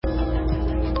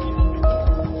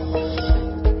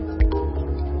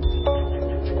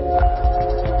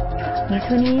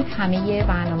میتونید همه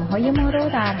برنامه‌های ما رو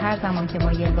در هر زمان که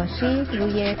مایل باشید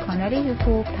روی کانال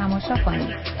یوتیوب تماشا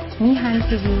کنید. میهن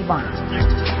تیوی وان.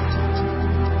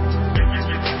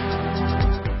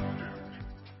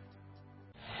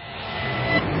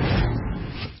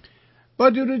 با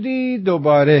درودی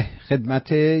دوباره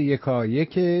خدمت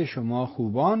یکایک شما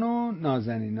خوبان و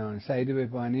نازنینان. سعید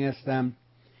بهبانی هستم.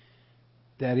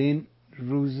 در این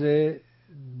روز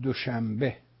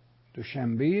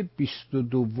دوشنبه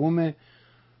 22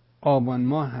 آبان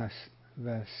ماه هست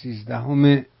و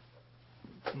 13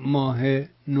 ماه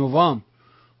نوامبر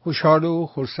خوشحال و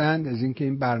خرسند از اینکه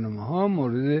این برنامه ها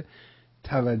مورد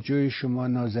توجه شما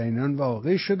نازنینان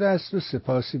واقع شده است و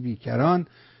سپاس بیکران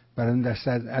برای اون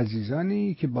دسته از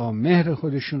عزیزانی که با مهر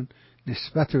خودشون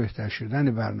نسبت بهتر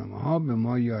شدن برنامه ها به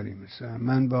ما یاری می‌کنن.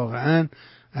 من واقعا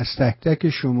از تک تک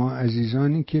شما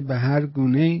عزیزانی که به هر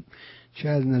گونه چه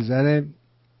از نظر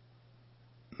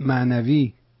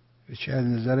معنوی و چه از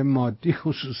نظر مادی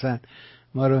خصوصا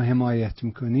ما رو حمایت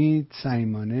میکنید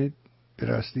صمیمانه به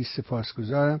راستی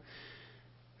سپاسگزارم.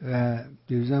 و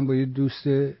دیروزم با یه دوست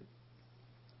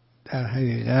در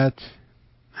حقیقت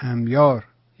همیار،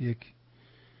 یک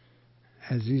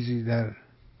عزیزی در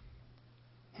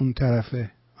اون طرف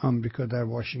آمریکا در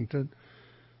واشنگتن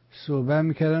صحبت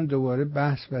میکردم، دوباره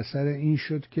بحث بر سر این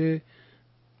شد که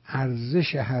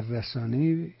ارزش هر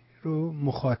رسانه‌ای رو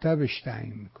مخاطبش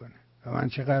تعیین میکنه و من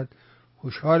چقدر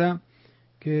خوشحالم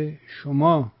که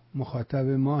شما مخاطب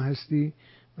ما هستی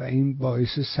و این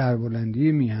باعث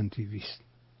سربلندی میهن تیوی است.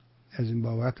 از این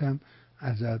بابت هم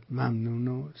ازت ممنون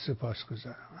و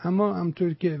سپاسگزارم. اما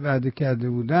همطور که وعده کرده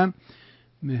بودم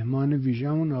مهمان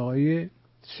ویژمون آقای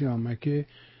سیامک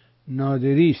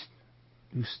نادری است.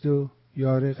 دوست و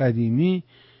یار قدیمی،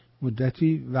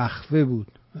 مدتی وقفه بود.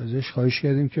 ازش خواهش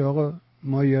کردیم که آقا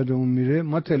ما یادمون میره،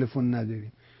 ما تلفن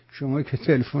نداریم، شما که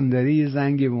تلفن داری یه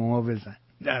زنگ به ما بزن.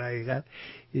 در حقیقت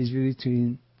یه جوری تو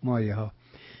این مایه ها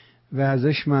و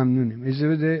ازش ممنونیم. اجازه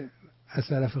بده از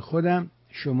طرف خودم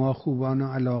شما خوبان و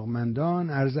علاقمندان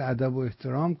عرض ادب و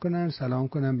احترام کنم، سلام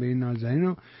کنم به این نازنین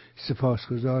و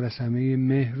سپاسگزار از همه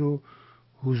مهر و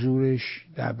حضورش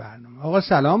در برنامه. آقا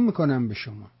سلام میکنم به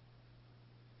شما.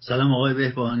 سلام آقای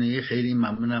بهبانی، خیلی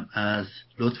ممنونم از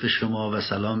لطف شما و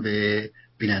سلام به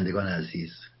بینندگان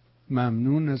عزیز.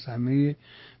 ممنون از همه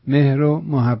مهر و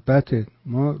محبتت.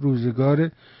 ما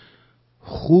روزگار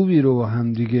خوبی رو با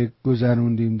هم دیگه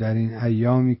گذروندیم در این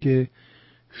ایامی که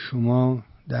شما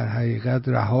در حقیقت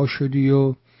رها شدی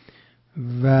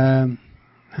و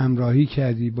همراهی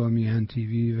کردی با میهن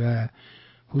تیوی و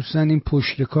خصوصا این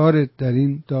پشتکارت در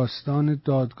این داستان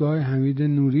دادگاه حمید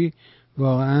نوری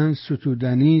واقعا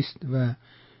ستودنی است و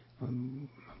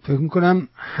فکر میکنم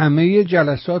همه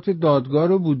جلسات دادگاه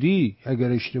رو بودی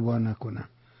اگر اشتباه نکنم.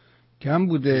 کم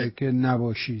بوده که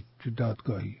نباشی تو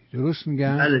دادگاهی، درست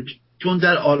میگم؟ بله، چون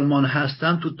در آلمان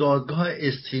هستم تو دادگاه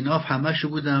استیناف همشو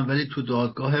بودم، ولی تو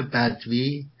دادگاه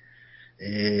بدوی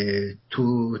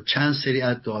تو چند سری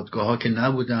از دادگاه ها که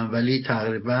نبودم، ولی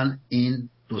تقریبا این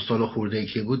 2 سال خورده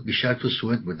که بود بیشتر تو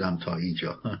سوئد بودم تا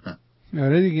اینجا.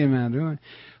 آره دیگه معلومه.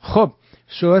 خب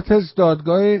صحبت از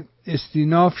دادگاه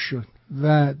استیناف شد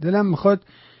و دلم میخواد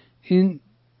این،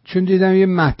 چون دیدم یه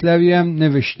مطلبی هم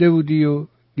نوشته بودی و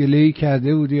گله‌ای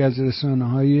کرده بودی از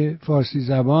رسانه‌های فارسی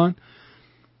زبان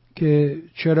که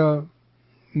چرا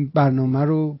برنامه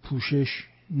رو پوشش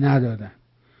ندادن،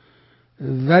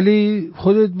 ولی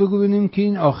خودت بگو ببینیم که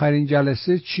این آخرین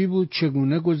جلسه چی بود،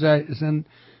 چگونه گذشت،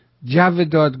 جو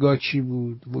دادگاه چی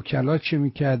بود، وکلا چه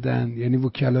میکردن، یعنی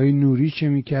وکلای نوری چه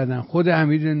میکردن، خود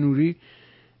حمید نوری،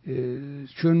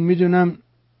 چون میدونم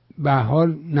به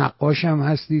حال نقاش هم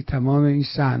هستی، تمام این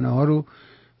صحنه ها رو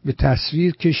به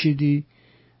تصویر کشیدی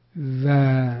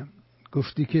و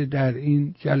گفتی که در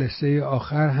این جلسه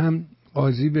آخر هم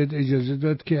قاضی بهت اجازه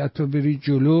داد که حتی بری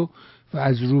جلو و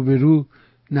از روبرو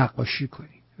نقاشی کنی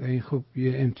و این خب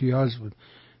یه امتیاز بود.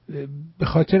 به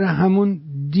خاطر همون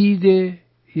دید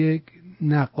یک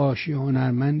نقاشی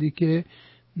هنرمندی که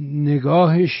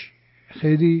نگاهش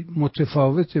خیلی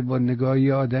متفاوته با نگاه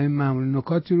یه آدم معمولی،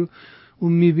 نکاتی رو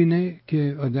اون میبینه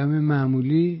که آدم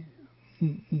معمولی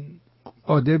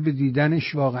قادر به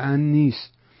دیدنش واقعا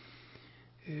نیست.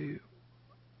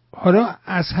 حالا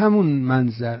از همون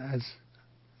منظر از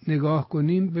نگاه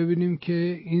کنیم ببینیم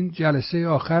که این جلسه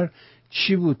آخر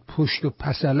چی بود، پشت و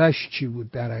پسلش چی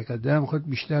بود. در حقیقت دارم خود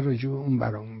بیشتر راجع به اون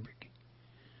برامون بگی.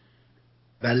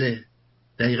 بله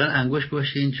دقیقا انگوش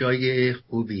باشین جای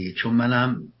خوبی، چون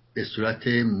منم به صورت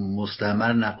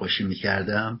مستمر نقاشی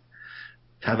میکردم.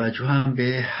 توجه هم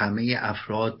به همه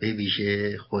افراد به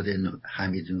ویژه خود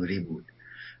حمید نوری بود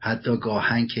حتی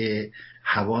گاهن که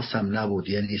حواسم نبود،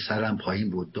 یعنی سرم پایین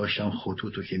بود، داشتم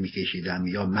خطوطو که میکشیدم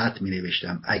یا متن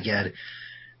مینوشتم، اگر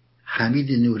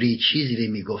حمید نوری چیزی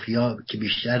رو میگفت یا که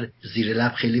بیشتر زیر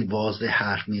لب خیلی واضح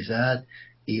حرف میزد،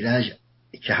 ایرج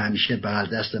که همیشه بغل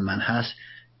دست من هست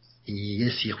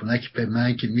یه سیخونک به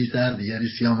من که میزد، یعنی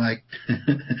سیامک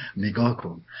نگاه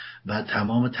کن. و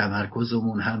تمام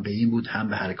تمرکزمون هم به این بود، هم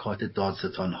به حرکات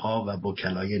دادستانها و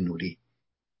وکلای نوری.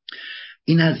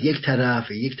 این از یک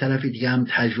طرف دیگه هم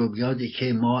تجربیاتی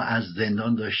که ما از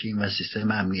زندان داشتیم و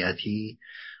سیستم امنیتی.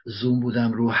 زوم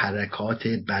بودم رو حرکات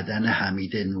بدن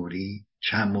حمید نوری،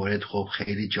 چند مورد خب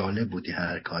خیلی جالب بودی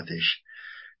حرکاتش.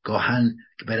 گاهن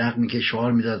به رغمی که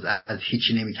شعار میداد از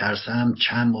هیچی نمیترسم،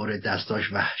 چند مورد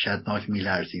دستاش وحشتناک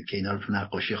میلرزید که اینا رو تو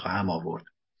نقاشی خواهم آورد.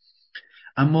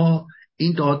 اما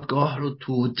این دادگاه رو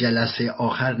تو جلسه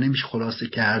آخر نمیشه خلاصه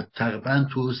کرد، تقریبا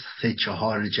تو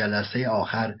 3-4 جلسه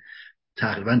آخر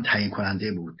تقریبا تعیین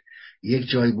کننده بود. یک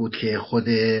جایی بود که خود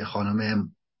خانم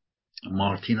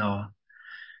مارتینا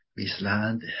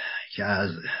بیسلند که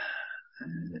از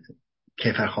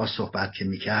کیفرخواست صحبت که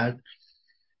میکرد،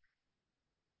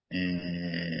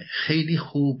 خیلی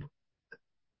خوب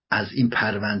از این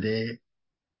پرونده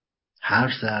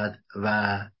حرف زد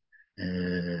و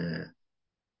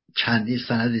چندین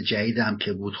سند جدید هم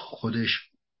که بود خودش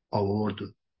آورد،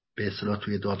 به اصطلاح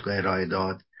توی دادگاه ارائه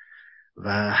داد.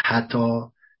 و حتی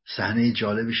صحنه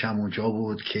جالبش هم اونجا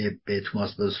بود که به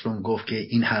توماس بلستروم گفت که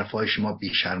این حرفای شما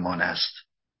بیشرمانه است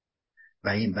و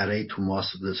این برای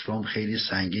توماس بلستروم خیلی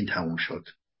سنگین تموم شد،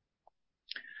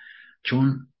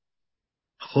 چون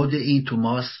خود این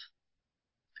توماس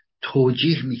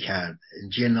توجیه میکرد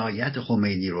جنایت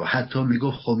خمینی رو، حتی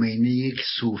میگفت خمینی یک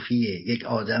صوفیه، یک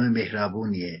آدم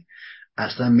مهربونیه،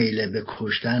 اصلا میل به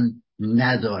کشتن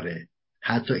نداره.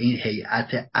 حتی این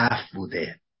هیئت عفو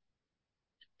بوده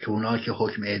که اونا که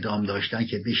حکم اعدام داشتن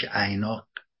که بیش عینا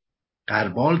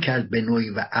قربال کرد به نوعی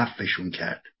و عفوشون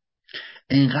کرد.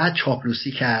 اینقدر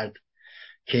چاپلوسی کرد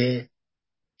که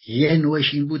یه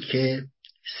نوعش این بود که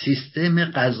سیستم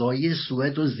قضایی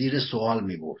سوئد رو زیر سوال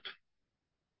می برد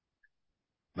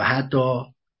و حتی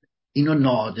اینو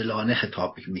ناعادلانه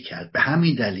خطاب می کرد. به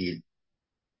همین دلیل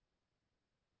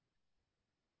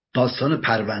داستان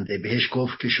پرونده بهش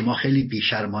گفت که شما خیلی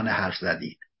بیشرمانه حرف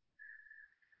زدید.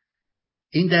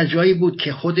 این در جایی بود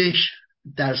که خودش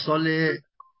در سال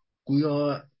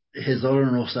گویا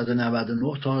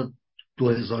 1999 تا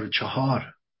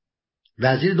 2004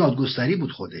 وزیر دادگستری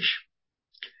بود.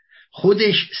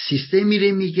 خودش سیستم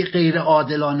میره میگه غیر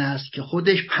عادلانه است که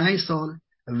خودش 5 سال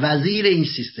وزیر این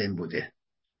سیستم بوده،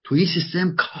 تو این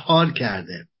سیستم کار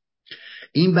کرده.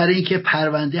 این برای اینکه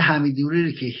پرونده حمید نوری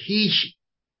رو که هیچ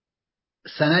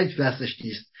سندی دستش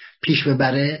نیست پیش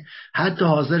ببره، حتی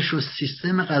حاضر شد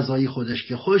سیستم قضایی خودش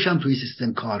که خودش هم توی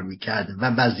سیستم کار میکرد و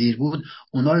وزیر بود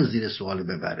اونا رو زیر سوال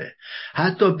ببره.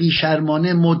 حتی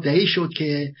بیشرمانه مدعی شد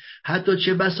که حتی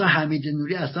چه بسا حمید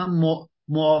نوری اصلا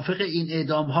موافق این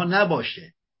اعدام ها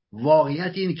نباشه.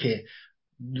 واقعیت این که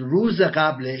روز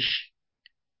قبلش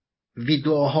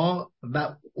ویدیوها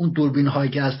و اون دوربین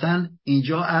هایی که هستن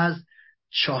اینجا از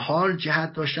 4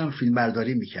 جهت داشتن فیلم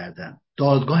برداری میکردن.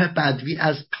 دادگاه بدوی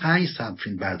از 5 سمت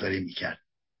فیلم برداری میکرد.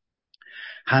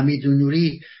 حمید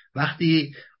نوری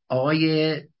وقتی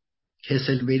آقای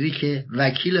کسلبری که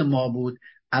وکیل ما بود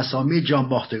اسامی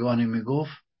جانباختگان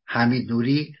میگفت، حمید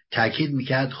نوری تاکید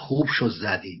میکرد خوب شد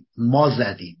زدین، ما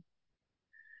زدیم.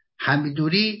 حمید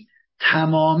نوری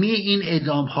تمامی این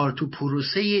اعدام ها تو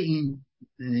پروسه این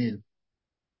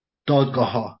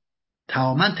دادگاه ها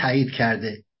تماما تایید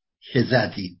کرده که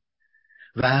زدین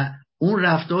و اون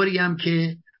رفتاری هم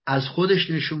که از خودش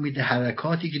نشون میده،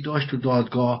 حرکاتی که داشت تو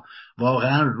دادگاه،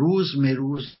 واقعا روز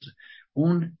مروز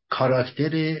اون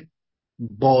کاراکتر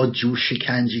با جور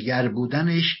شکنجهگر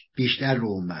بودنش بیشتر رو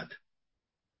اومد.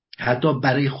 حتی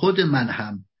برای خود من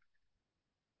هم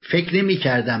فکر نمی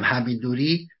کردم حمید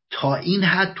نوری تا این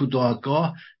حد تو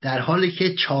دادگاه در حالی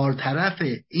که 4 طرف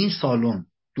این سالن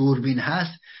دوربین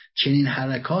هست چنین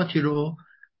حرکاتی رو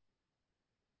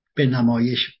به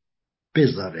نمایش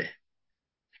بذاره،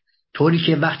 طوری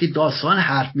که وقتی داستان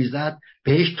حرف میزد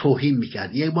بهش توهین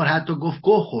میکرد. یک بار حتی گفت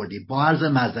گوه خوردی با عرض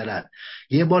معذرت.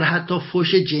 یک بار حتی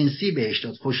فحش جنسی بهش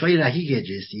داد، فحش‌های رقیق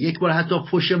جنسی. یک بار حتی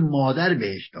فحش مادر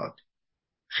بهش داد،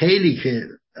 خیلی که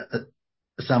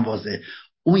اصلا واضح.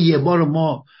 اون یه بار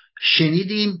ما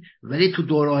شنیدیم ولی تو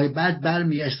دورهای بعد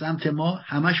برمیگشت سمت ما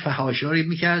همش فحاشی‌ها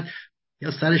میکرد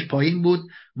یا سرش پایین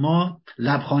بود، ما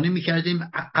لبخانی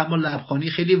میکردیم، اما لبخانی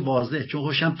خیلی واضح، چون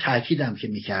خوشم تأکیدم که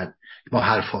میکرد با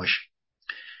حرفاش.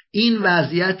 این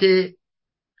وضعیت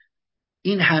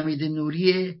این حمید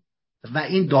نوری و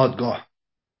این دادگاه.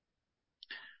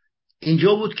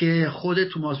 اینجا بود که خود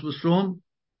توماس بوستروم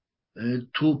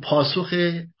تو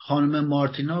پاسخ خانم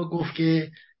مارتینا گفت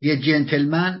که یه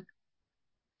جنتلمن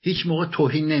هیچ موقع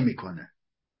توهین نمیکنه.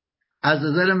 از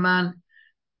نظر من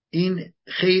این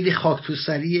خیلی خاک تو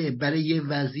سریه برای یه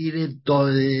وزیر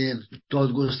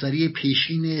دادگستری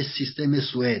پیشین سیستم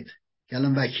سوئد که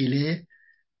الان وکیله،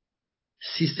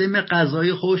 سیستم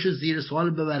قضایی خودش رو زیر سوال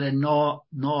ببره،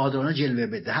 ناعادلانه جلوه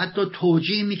بده، حتی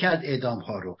توجیه میکرد اعدام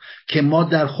ها رو که ما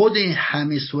در خود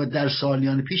همین سوئد در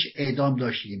سالیان پیش اعدام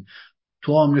داشتیم.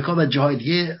 تو آمریکا و جاهای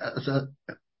دیگه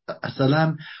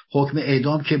اصلا حکم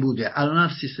اعدام که بوده. الان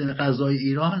هم سیستم قضایی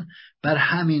ایران بر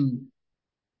همین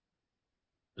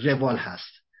روال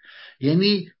هست،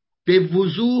 یعنی به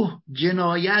وضوح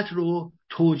جنایت رو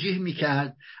توجیه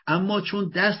میکرد، اما چون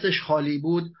دستش خالی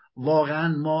بود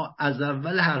واقعا ما از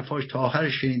اول حرفاش تا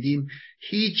آخرش شنیدیم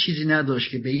هیچ چیزی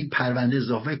نداشت که به این پرونده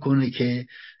اضافه کنه که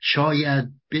شاید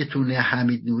بتونه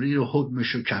حمید نوری رو حکمش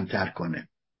رو کمتر کنه.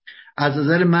 از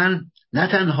نظر من نه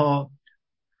تنها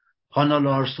هانا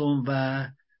لارسون و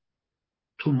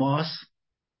توماس،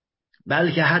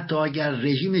 بلکه حتی اگر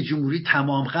رژیم جمهوری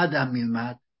تمام قدم می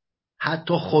اومد،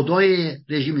 حتی خدای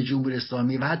رژیم جمهوری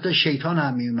اسلامی و حتی شیطان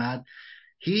هم می اومد،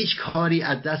 هیچ کاری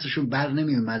از دستشون بر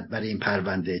نمی اومد برای این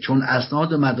پرونده، چون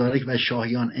اسناد و مدارک و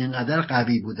شاهیان اینقدر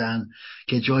قوی بودن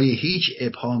که جای هیچ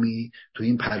ابهامی تو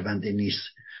این پرونده نیست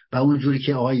و اونجوری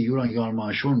که آقای یوران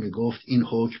یارمانشون میگفت این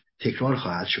حکم تکرار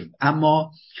خواهد شد.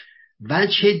 اما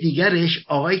وجه دیگرش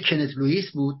آقای کنت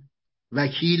لوئیس بود،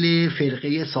 وکیل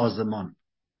فرقه سازمان،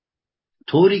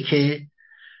 طوری که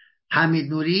حمید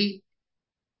نوری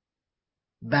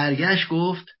برگشت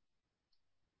گفت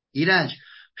ایرج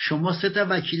شما 3 تا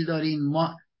وکیل دارین،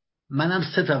 منم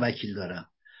 3 تا وکیل دارم.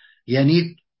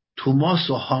 یعنی توماس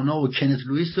و هانا و کنت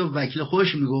لوئیس و وکیل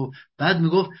خودش میگفت، بعد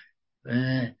میگفت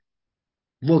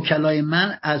وکلای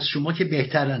من از شما که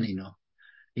بهترن اینا.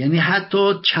 یعنی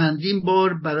حتی چندین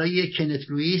بار برای کنت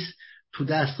لوئیس تو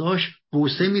دستاش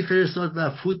بوسه میفرستاد و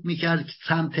فوت میکرد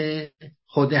سمت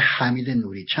خود حمید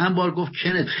نوری. چند بار گفت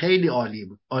کنت خیلی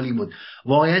عالی بود.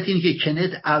 واقعیت اینه که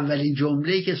کنت اولین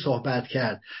جمله‌ای که صحبت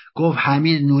کرد گفت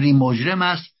حمید نوری مجرم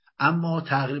است، اما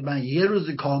تقریبا یه روز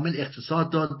کامل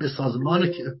اختصاص داد به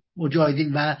سازمان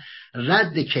مجاهدین و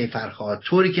رد کیفرخواه،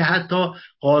 طوری که حتی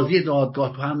قاضی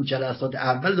دادگاه تو هم جلسات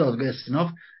اول دادگاه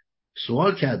استیناف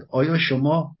سوال کرد آیا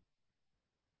شما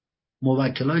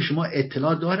موکلای شما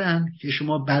اطلاع دارن که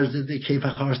شما بر ضد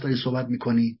کیفرخواه داری صحبت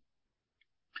میکنی؟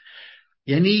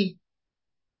 یعنی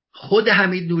خود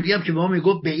حمید نوری هم که به ما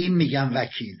میگفت به این میگم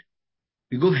وکیل،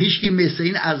 میگفت هیچکی مثل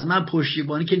این از من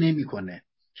پشتیبانی که نمیکنه.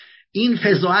 این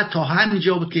فضاحت تا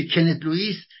همینجا بود که کنت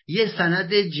لوئیس یه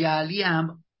سند جعلی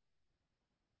هم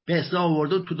به اصلاح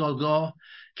آورده تو دادگاه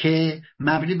که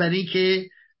مبنی بر این که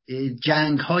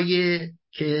جنگ های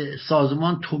که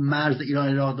سازمان تو مرز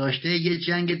ایران راه داشته یه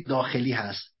جنگ داخلی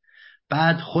هست.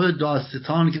 بعد خود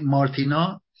داستان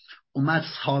مارتینا اومد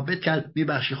ثابت کرد،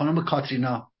 میبخشی خانم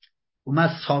کاترینا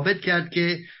اومد ثابت کرد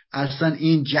که اصلا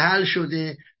این جعل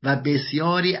شده و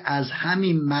بسیاری از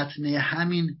همین متن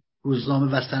همین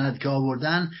روزنامه و سند که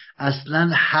آوردن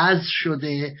اصلا حذف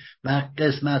شده و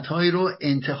قسمت‌هایی رو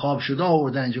انتخاب شده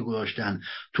آوردن اینجا گذاشتن.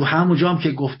 تو همون جام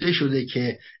که گفته شده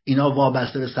که اینا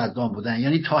وابسته به صدام بودن،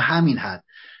 یعنی تا همین حد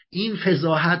این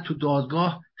فضاحت تو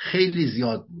دادگاه خیلی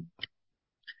زیاد بود.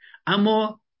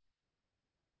 اما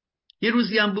یه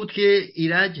روزی هم بود که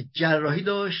ایرج جراحی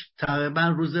داشت، تقریبا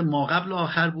روز ماقبل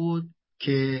آخر بود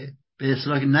که به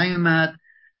اصطلاح نیومد.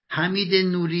 حمید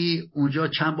نوری اونجا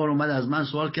چند بار اومد از من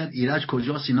سوال کرد ایرج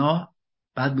کجاست اینا؟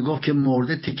 بعد میگفت که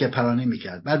مرده تکه پرانی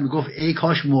میکرد، بعد میگفت ای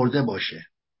کاش مرده باشه.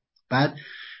 بعد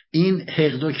این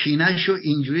حقد و کینه‌ش رو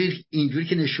اینجوری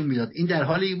که نشون میداد. این در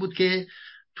حالی بود که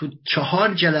تو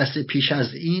 4 جلسه پیش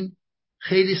از این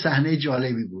خیلی صحنه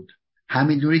جالبی بود.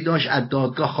 حمید نوری داشت از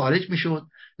دادگاه خارج میشد،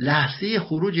 لحظه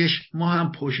خروجش ما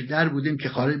هم پشت در بودیم که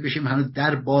خارج بشیم، هنوز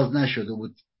در باز نشده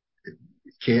بود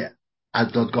که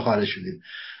از دادگاه خارج شدیم.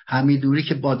 حمید نوری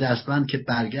که با دستبند که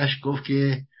برگشت گفت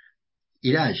که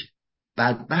ایرج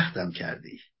بدبختم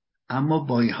کردی، اما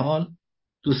با این حال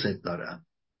دوست دارم.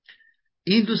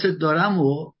 این دوست دارم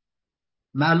و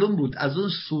معلوم بود از اون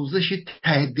سوزشی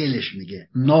ته دلش میگه،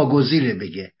 ناگزیره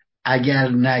بگه، اگر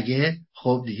نگه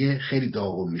خب دیگه خیلی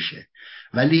داغون میشه.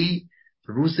 ولی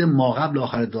روز ماقبل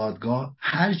آخر دادگاه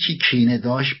هر چی کینه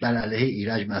داشت بر علیه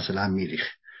ایرج مثلا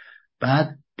میریخت.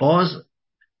 بعد باز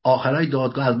آخرای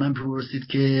دادگاه از من پرسید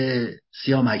که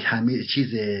سیامک حمید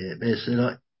به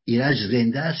اصطلاح ایرج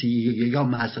زنده است یا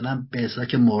مثلا به حساب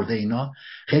که مرده. اینا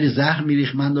خیلی زهر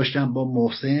میریخت. من داشتم با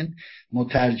محسن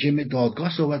مترجم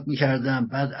دادگاه صحبت میکردم،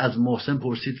 بعد از محسن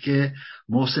پرسید که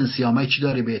محسن سیامک چی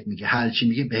داره بهت میگه؟ هر چی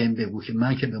میگه بهم بگو. که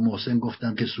من که به محسن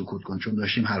گفتم که سکوت کن، چون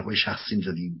داشتیم حرفای شخصی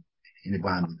می‌زدیم یعنی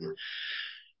با هم دیگه.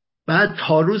 بعد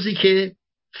تا روزی که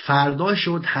فردا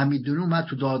شد حمید نوری اومد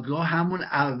تو دادگاه، همون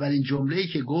اولین جمله‌ای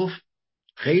که گفت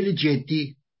خیلی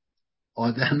جدی،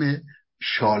 آدم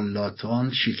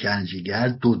شالاتان شکنجهگر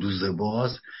دو دوزه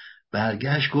باز،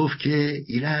 برگشت گفت که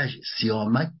ایرج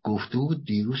سیامک گفته بود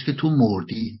دیروز که تو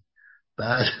مردی.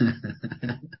 بعد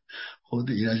خود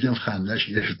ایرج هم خندش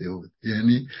گرفته بود.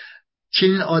 یعنی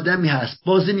چنین آدمی هست،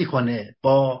 بازی میکنه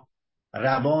با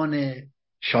روان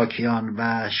شاکیان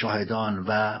و شاهدان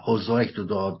و حضاری که تو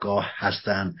دادگاه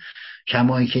هستن.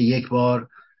 کما اینکه یک بار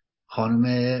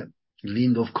خانم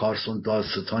لیندوف کارسون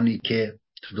دادستانی که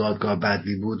تو دادگاه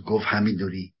بدوی بود گفت حمید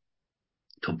نوری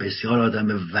تو بسیار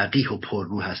آدم وقیح و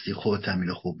پررو هستی، خودت هم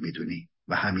اینو خوب میدونی،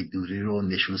 و حمید نوری رو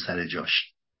نشون سر جاش.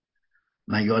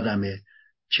 من یادمه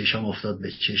چشم افتاد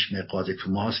به چشم قاضی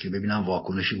توماس که ببینم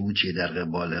واکنش اون چیه در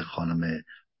قبال خانم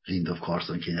لیندوف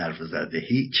کارسون که این حرف زده.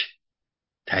 هیچ،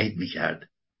 تایید میکرد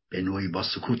به نوعی با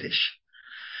سکوتش.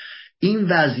 این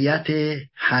وضعیت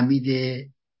حمید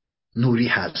نوری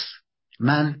هست.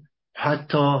 من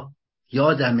حتی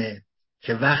یادمه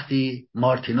که وقتی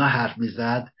مارتینا حرف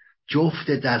میزد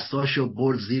جفت دستاشو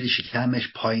برد زیر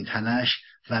شکمش پایین تنش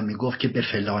و میگفت که به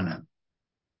فلانم.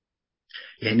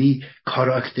 یعنی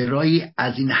کاراکترایی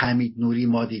از این حمید نوری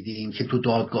ما دیدیم که تو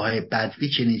دادگاه بدوی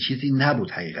چنین چیزی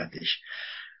نبود حقیقتش.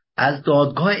 از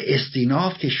دادگاه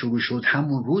استیناف که شروع شد،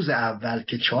 همون روز اول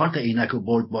که 4 تا عینک رو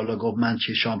برد بالا گفت من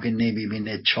چشام که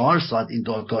نمیبینه، 4 ساعت این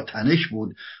دادگاه تنش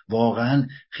بود. واقعا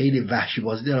خیلی وحشی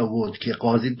بازی در آورد که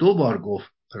قاضی 2 بار گفت،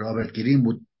 رابرت گرین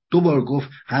بود، 2 بار گفت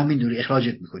همین نوری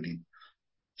اخراجت میکنیم،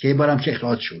 که یه بارم که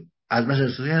اخراج شد.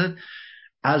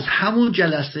 از همون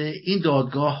جلسه این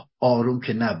دادگاه آروم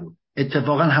که نبود.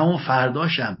 اتفاقا همون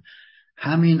فرداشم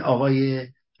همین آقای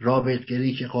رابرت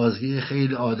گرین که قاضی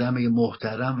خیلی آدم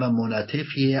محترم و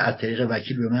منعطفیه، از طریق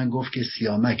وکیل به من گفت که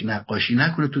سیامک نقاشی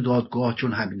نکنه تو دادگاه،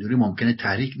 چون حمید نوری ممکنه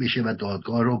تحریک بشه و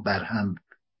دادگاه رو برهم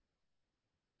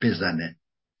بزنه.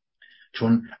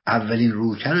 چون اولین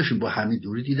رویکردشون با حمید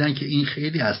نوری دیدن که این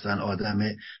خیلی اصلا آدم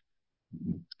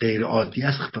غیر عادی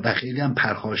است و خیلی هم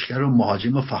پرخاشگر و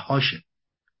مهاجم و فحاشه.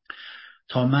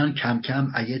 تا من کم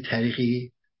کم اگه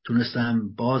طریقی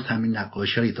تونستم باز همین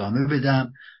نقاشی رو ادامه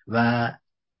بدم و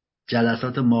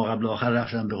جلسات ما قبل آخر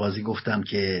رفتم به قاضی گفتم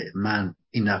که من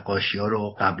این نقاشی ها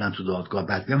رو قبلا تو دادگاه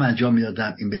بدوی انجام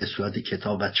میدادم، این به صورت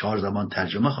کتاب و 4 زبان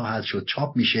ترجمه خواهد شد،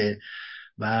 چاپ میشه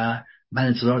و من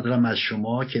انتظار دارم از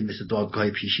شما که مثل دادگاه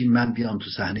پیشین من بیام تو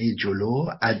صحنه جلو،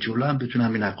 از جلو هم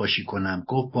بتونم این نقاشی کنم.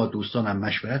 گفت با دوستانم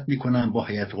مشورت میکنم، با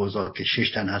هیئت قضات که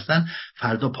 6 تن هستن،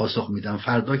 فردا پاسخ میدم.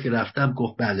 فردا که رفتم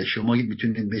گفت بله شما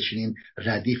میتونید بشینین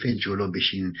ردیف جلو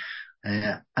بشینین،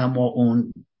 اما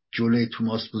اون جلوی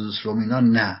توماس بوزوس رومینا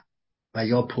نه، و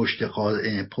یا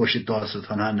پشت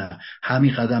داستان ها نه.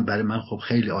 همین قدم برای من خب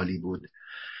خیلی عالی بود.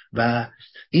 و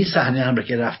این صحنه هم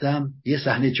که رفتم یه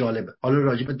صحنه جالبه. حالا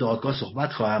راجع به دادگاه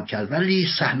صحبت خواهم کرد، ولی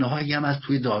صحنه هایی هم از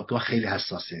توی دادگاه خیلی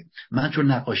حساسه. من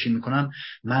چون نقاشی میکنم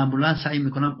معمولا سعی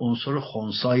میکنم عنصر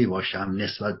خنثایی باشم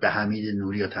نسبت به حمید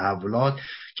نوری یا تحولات،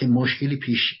 که مشکلی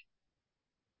پیش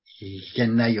که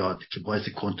نیاد که باعث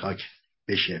کنتاک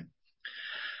بشه.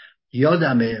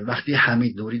 یادمه وقتی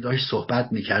حمید نوری داشت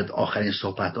صحبت میکرد، آخرین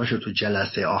صحبتاشو تو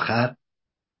جلسه آخر،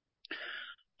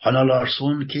 هانا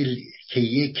لارسون که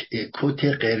یک کت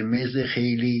قرمز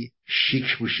خیلی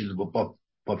شیک پوشید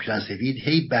با پیرن سفید،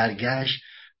 هی برگشت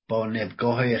با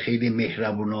نگاه خیلی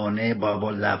مهربونانه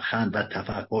با لبخند و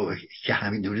تفقه که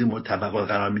حمید نوری مورد تفقه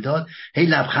قرار میداد، هی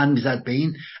لبخند میزد به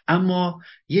این. اما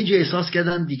یه جا احساس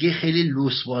کردم دیگه خیلی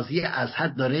لوسبازی از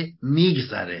حد داره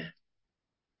میگذره.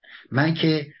 من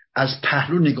که از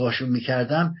پهلو نگاهشون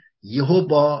میکردم، یهو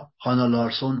با هانا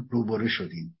لارسون روبرو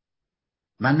شدیم.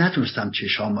 من نتونستم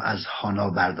چشامو از هانا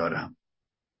بردارم.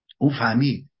 اون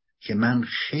فهمید که من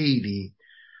خیلی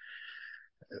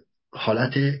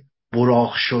حالت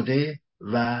براق شده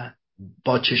و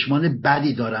با چشمان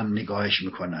بدی دارم نگاهش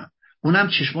میکنم. اونم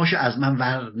چشماشو از من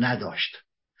ور نداشت.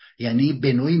 یعنی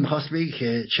به نوعی میخواست بگه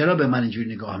که چرا به من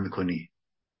اینجوری نگاه میکنی؟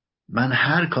 من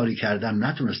هر کاری کردم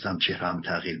نتونستم چهره‌ام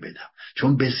تغییر بدم،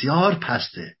 چون بسیار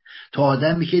پسته. تو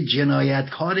آدمی که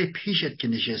جنایتکار پیشت که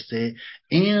نشسته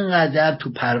اینقدر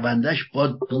تو پروندهش با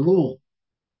دروغ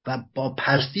و با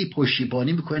پستی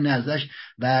پشتیبانی میکنه ازش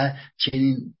و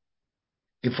چنین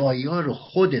دفاعی‌ها رو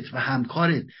خودت و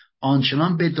همکارت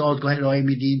آنچنان به دادگاه رای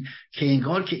میدین که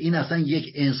انگار که این اصلا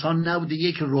یک انسان نبوده،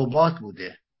 یک ربات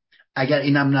بوده. اگر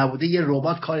اینم نبوده یه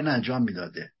ربات کار انجام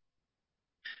میداده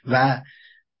و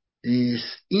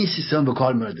این سیستم به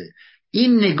کار میاده.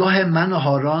 این نگاه من و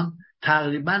هاران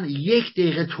تقریبا 1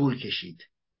 دقیقه طول کشید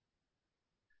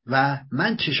و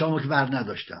من چشامو که بر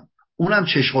نداشتم، اونم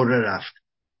چشقره رفت.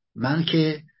 من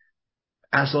که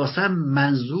اساسا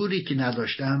منظوری که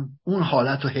نداشتم اون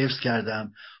حالت رو حفظ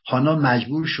کردم. هانا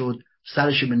مجبور شد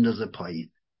سرش بندازه پایین.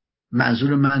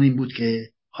 منظور من این بود که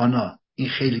هانا این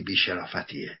خیلی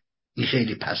بی‌شرافتیه، این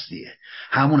خیلی پستیه.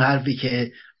 همون حرفی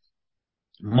که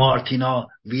مارتینا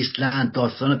ویسلند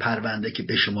داستان پرونده که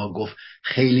به شما گفت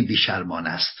خیلی بی‌شرمانه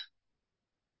است.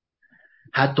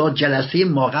 حتی جلسه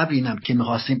ما قبل اینم که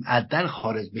می‌خواستیم از در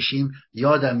خارج بشیم،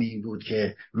 یادم این بود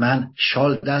که من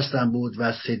شال دستم بود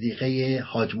و صدیقه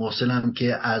حاج محسنم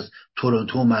که از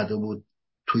تورنتو اومده بود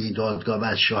توی این دادگاه و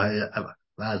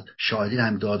از شاهدین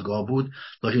هم دادگاه بود،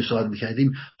 داشتیم صحبت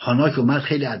می‌کردیم. هانا که اومد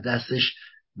خیلی از دستش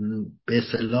به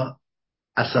اصطلاح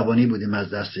عصبانی بودیم از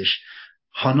دستش.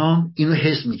 هانا اینو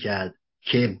حس می‌کرد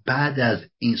که بعد از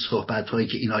این صحبت‌هایی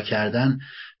که اینا کردن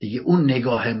دیگه اون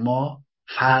نگاه ما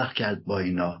فرق کرد با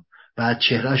اینا و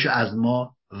چهرهشو از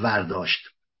ما ورداشت.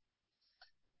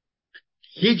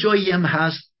 یه جایی هم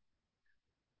هست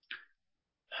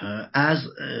از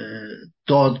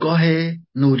دادگاه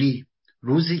نوری،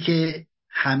 روزی که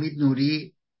حمید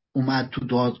نوری اومد تو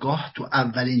دادگاه، تو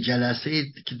اولین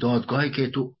جلسه که دادگاهی که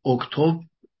تو اکتبر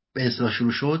به اصطلاح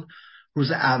شروع شد،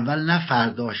 روز اول نه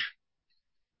فرداش،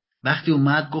 وقتی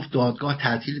اومد گفت دادگاه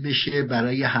تعطیل بشه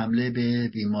برای حمله به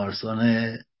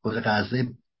بیمارستان خود غزه،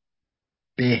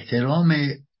 به احترام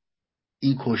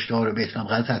این کشتار رو به احترام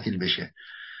غزه تعطیل بشه.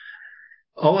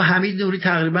 آقا حمید نوری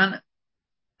تقریبا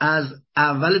از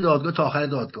اول دادگاه تا آخر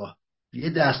دادگاه یه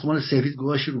دستمال سفید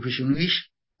گذاشت رو پیشونیش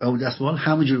و اون دستمال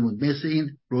همونجوری بود، مثل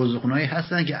این روزخونهایی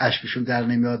هستن که اشکشون در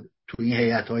نمیاد تو این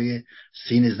هیئت‌های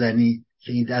سینه زنی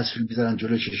که این دستشون میذارن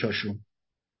جلو چشاشون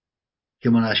که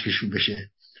من اشکشون بشه.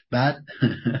 بعد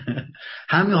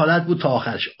همین حالت بود تا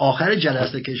آخرش. آخر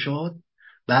جلسه که شد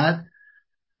بعد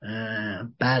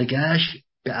برگشت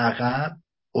به عقب،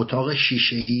 اتاق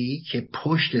شیشه‌ای که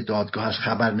پشت دادگاه از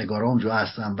خبرنگارا اونجا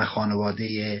هستن و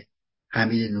خانواده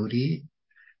حمید نوری،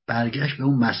 برگشت به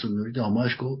اون مسئول نوری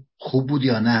دامادش گفت خوب بود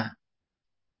یا نه؟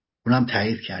 اونم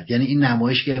تایید کرد. یعنی این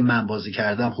نمایش که من بازی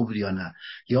کردم خوب بود یا نه؟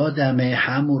 یادمه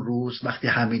همون روز وقتی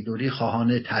حمید نوری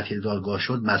خواهان تعطیل دادگاه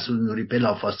شد، مسئول نوری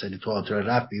بلافاصله تئاتر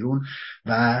رفت بیرون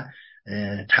و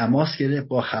تماس گرفت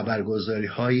با خبرگزاری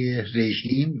های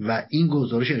رژیم و این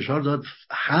گزارش اشاره داد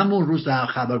همون روز در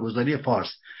خبرگزاری فارس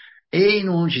عین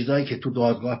اون چیزایی که تو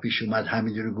دادگاه پیش اومد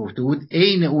حمید نوری گفته بود،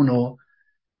 عین اونو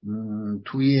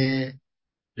توی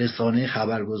رسانه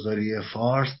خبرگزاری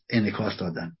فارس انعکاس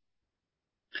دادن.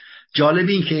 جالب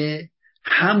این که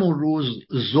همون روز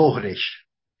ظهرش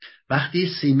وقتی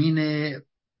سیمین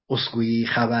اسکویی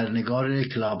خبرنگار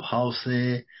کلاب هاوس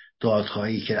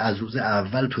دادگاهی که از روز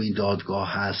اول تو این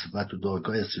دادگاه هست و تو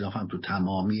دادگاه استیناف هم تو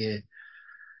تمامی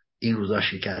این روزا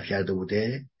شرکت کرده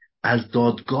بوده، از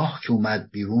دادگاه که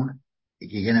اومد بیرون،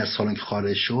 یعنی از سالن که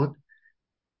خارج شد،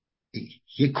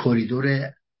 یک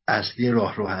کریدور اصلی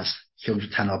راهرو هست که اونجا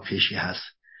طناب کشی هست.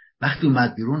 وقتی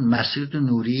اومد بیرون مسعود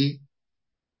نوری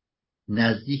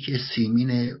نزدیک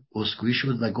سیمین اسکویی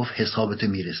شد و گفت حسابت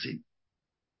میرسیم،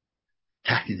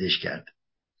 تهدیدش کرد.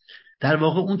 در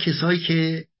واقع اون کسایی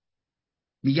که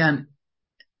میگن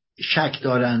شک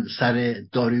دارن سر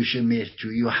داریوش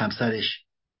مهرجویی و همسرش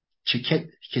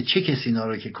که چه کسی اینا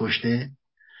رو که کشته،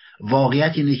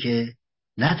 واقعیت اینه که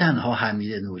نه تنها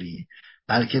حمید نوری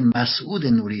بلکه مسعود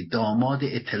نوری داماد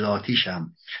اطلاعاتیش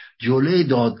هم جلوی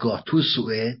دادگاه تو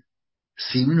سوئد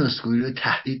سیمین اسکویی رو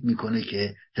تهدید میکنه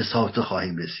که حسابت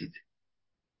خواهیم رسید.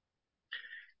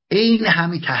 این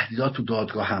همین تهدیدات تو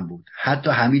دادگاه هم بود. حتی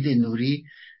حمید نوری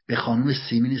به خانم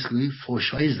سیمین اسکویی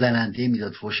فحش‌های زننده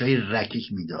میداد، فحش‌های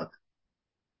رکیک میداد.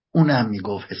 اونم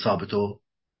میگفت حسابتو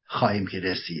خواهیم که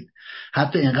رسید.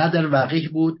 حتی اینقدر وقیح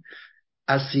بود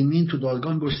از سیمین تو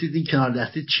دادگاه می‌پرسید این کنار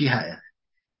دستی چی هست؟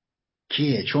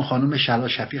 کیه؟ چون خانم شلا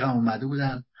شفیق هم اومده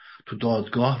بودن تو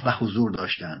دادگاه و حضور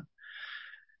داشتن.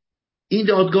 این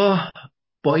دادگاه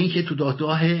با اینکه تو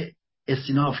دادگاه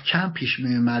استیناف کم پیش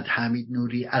میومد حمید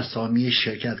نوری اسامی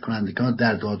شرکت کنندگان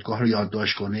در دادگاه رو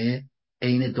یادداشت کنه،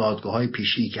 عین دادگاه‌های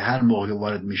پیشین که هر موقع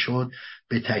وارد میشد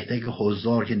به تک تک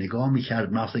حضار که نگاه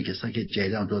میکرد، مخصوصا کسایی که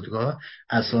جدیدن دادگاه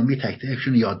اسامی تک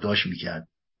تکشون یادداشت میکرد.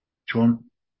 چون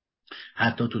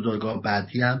حتی تو دادگاه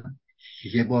بعدی هم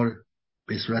یه بار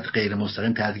به صورت غیر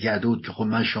مستقیم تهدید کرده بود که خب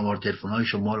من شماره تلفن‌های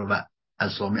شما رو و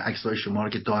اسامی عکس‌های شما رو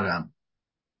که دارم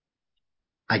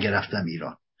اگر رفتم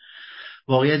ایران.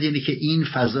 واقعیت اینه که این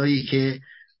فضایی که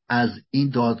از این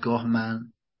دادگاه من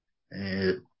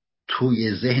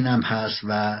توی ذهنم هست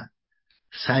و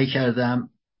سعی کردم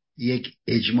یک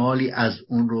اجمالی از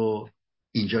اون رو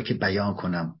اینجا که بیان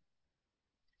کنم.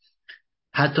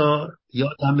 حتی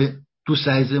یادم دوست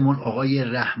عزیزمون آقای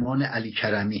رحمان علی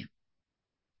کرمی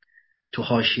تو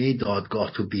حاشیه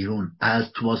دادگاه تو بیرون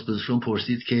از توماس بزرگشون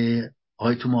پرسید که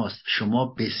آقای توماس،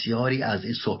 شما بسیاری از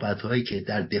این صحبت‌هایی که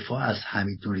در دفاع از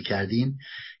حمید نوری کردین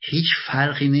هیچ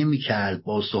فرقی نمی‌کرد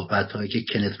با صحبت‌هایی که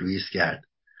کنت لوئیس کرد.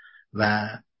 و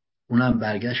اونم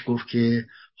برگشت گفت که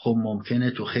خب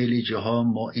ممکنه تو خیلی جاها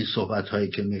ما این صحبت‌هایی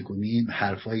که می‌کنیم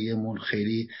حرفایمون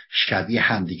خیلی شبیه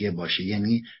همدیگه باشه،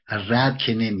 یعنی رد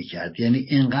که نمی‌کرد. یعنی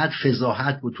اینقدر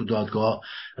فضاحت بود تو دادگاه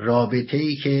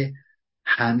رابطه‌ای که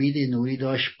حمید نوری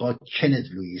داشت با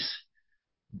کنت لوئیس،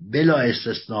 بلا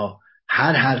استثناء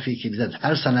هر حرفی که میزد،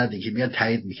 هر سندی که میاد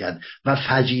تایید میکرد. و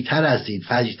فجیع‌تر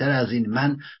از این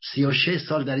من 36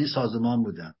 سال در این سازمان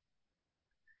بودم،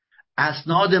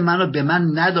 اسناد منو به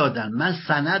من ندادن، من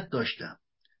سند داشتم،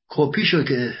 کپیشو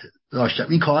که داشتم،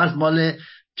 این کاغذ مال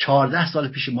 14 سال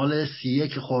پیش، مال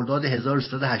 31 خرداد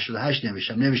 1388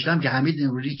 نوشتم که حمید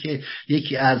نوری که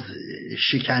یکی از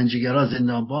شکنجهگرا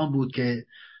زندانبان بود که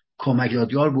کمک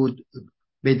دادیار بود،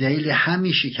 به دلیل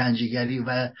همین شکنجهگری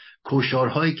و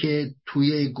کشتارهایی که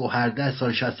توی گوهردست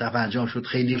سال 67 انجام شد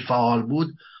خیلی فعال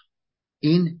بود،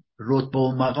 این رتبه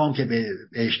و مقام که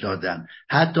بهش دادن.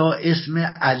 حتی اسم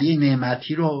علی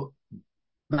نعمتی رو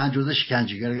من جزو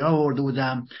شکنجهگرا آورده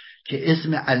بودم که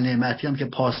اسم علی نعمتی هم که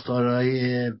پاسدارای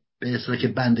به اصطلاح که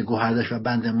بند گوهردش و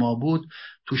بند ما بود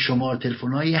تو شماره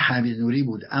تلفن‌های حمید نوری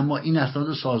بود، اما این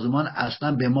اسناد سازمان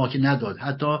اصلا به ما که نداد.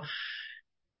 حتی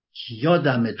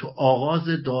یادمه تو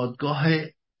آغاز دادگاه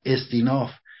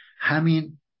استیناف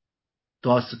همین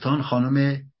داستان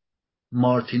خانم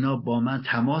مارتینا با من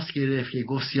تماس گرفت که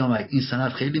گفت سیامک این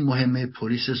سند خیلی مهمه،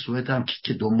 پلیس سوئد هم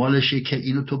که دنبالشه که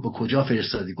اینو تو به کجا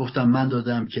فرستادی؟ گفتم من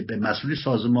دادم که به مسئول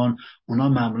سازمان، اونا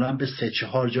معمولا به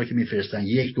 3-4 جا که میفرستن،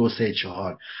 1 2 3 4،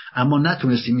 اما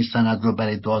نتونستیم این سند رو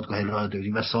برای دادگاه ارائه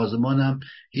بدیم و سازمانم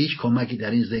هیچ کمکی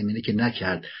در این زمینه که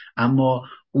نکرد. اما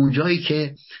اونجایی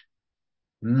که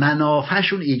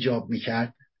منافعشون ایجاب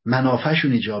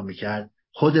میکرد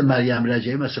خود مریم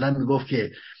رجایی مثلا میگفت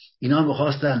که اینا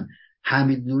میخواستن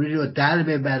حمید نوری رو در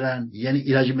ببرن، یعنی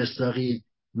ایرج مصداقی،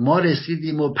 ما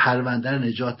رسیدیم و پرونده رو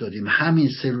نجات دادیم.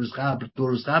 همین 2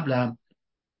 روز قبل هم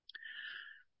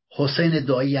حسین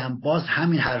دایی هم باز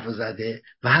همین حرف زده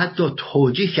و حتی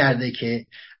توجیه کرده که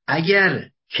اگر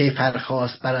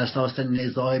کیفرخواست بر اساس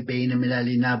نزاع بین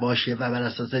مللی نباشه و بر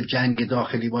اساس جنگ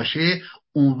داخلی باشه،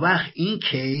 اون وقت این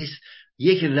کیس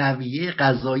یک رویه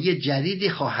قضایی جدیدی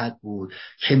خواهد بود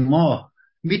که ما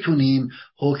میتونیم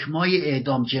حکمای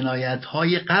اعدام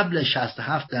جنایت‌های قبل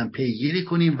 67 هم پیگیری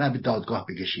کنیم و به دادگاه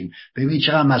بکشیم. ببین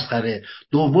چقدر مسخره.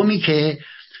 دومی که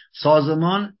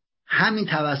سازمان همین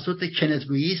توسط کنت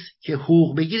لوئیس که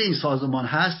حقوق بگیر این سازمان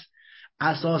هست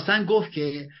اساساً گفت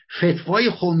که فتوای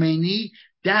خمینی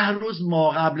 10 روز ما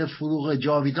قبل فروغ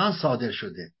جاویدان صادر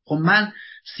شده. خب من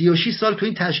 36 سال تو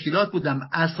این تشکیلات بودم،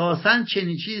 اساساً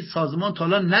چنین چیزی سازمان تا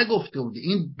حالا نگفته بود.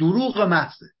 این دروغ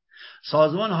محضه.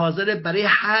 سازمان حاضره برای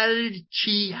هر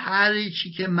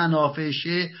چی که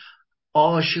منافعشه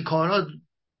آشکارا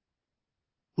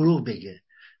دروغ بگه.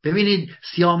 ببینید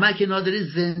سیامک نادری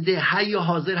زنده حی و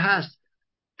حاضر هست،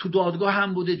 تو دادگاه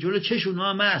هم بوده، جلو چشم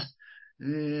هم هست.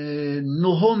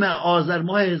 9 آذر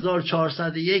ماه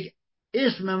 1401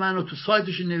 اسم منو تو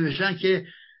سایتشون نوشتن که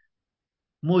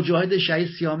مجاهد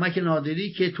شهید سیامک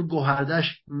نادری که تو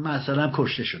گوهردش مثلا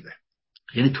کشته شده،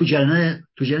 یعنی تو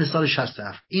جریان سال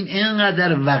 67. این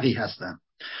اینقدر وقیح هستن.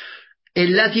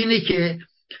 علت اینه که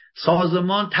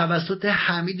سازمان توسط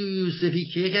حمید یوسفی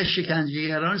که یک از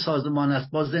شکنجهگران سازمان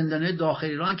است با زندانی داخل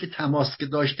ایران که تماس که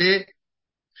داشته،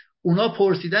 اونا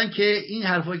پرسیدن که این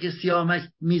حرفایی که سیامک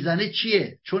میزنه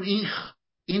چیه، چون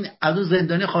این از اون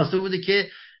زندانی خواسته بوده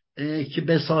که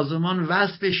به سازمان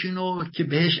وصل بشین و که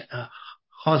بهش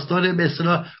خواستار به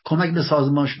اصطلاح کمک به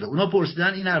سازمان شده. اونا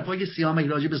پرسیدن این حرفایی که سیامک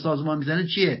راجع به سازمان میزنه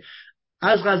چیه.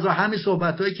 از قضا همین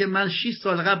صحبتایی که من 6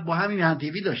 سال قبل با همین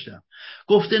هنتیوی داشتم.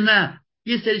 گفته نه،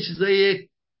 یه سری چیزای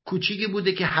کوچیکی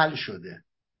بوده که حل شده.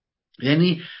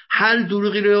 یعنی هر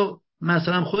دروغی رو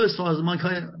مثلا خود سازمان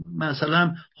که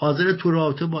مثلا حاضر تو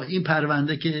رابطه با این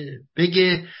پرونده که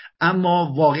بگه،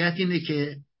 اما واقعیت اینه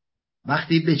که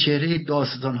وقتی به چهره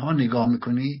داستان ها نگاه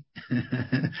میکنی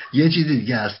یه چیز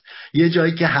دیگه است. یه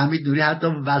جایی که حمید نوری حتی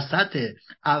وسط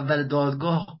اول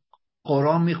دادگاه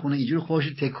قرآن میخونه، اینجوری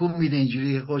خوش تکون میده،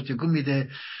 اینجوری خوش تکون میده،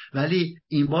 ولی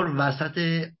این بار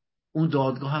وسط اون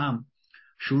دادگاه هم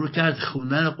شروع کرد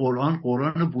خوندن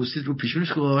قرآن بوسید رو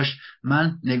پیشونش گذاشت.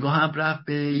 من نگاهم رفت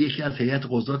به یکی از هیئت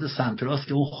قضات سمت راست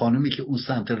که اون خانمی که اون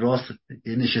سمت راست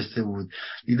نشسته بود،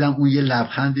 دیدم اون یه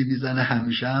لبخندی میزنه.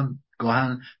 همیشه هم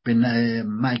گاهن به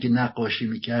من که نقاشی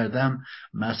میکردم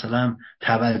مثلا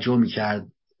توجه میکرد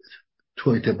تو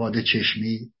ارتباط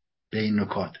چشمی به این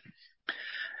نکات.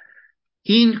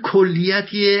 این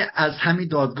کلیتی از همین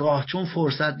دادگاه. چون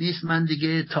فرصت نیست من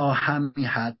دیگه تا همین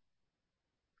حد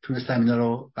تونستم اینا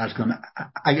رو عرض کنم.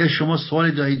 اگر شما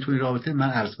سوالی دارید توی رابطه من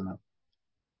عرض کنم.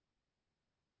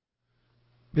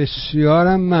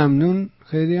 بسیارم ممنون،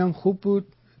 خیلی هم خوب بود،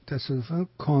 تصادفاً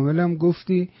کاملا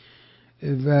گفتی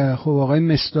و خب آقای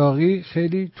مصداقی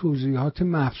خیلی توضیحات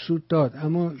مبسوط داد،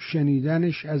 اما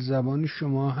شنیدنش از زبان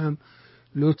شما هم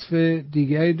لطف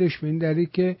دیگری داشت، به این دلیل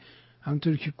که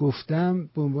همونطور که گفتم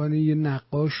به عنوان یه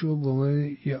نقاش و به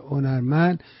عنوان یه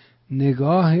هنرمند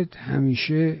نگاهت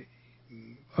همیشه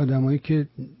آدمایی که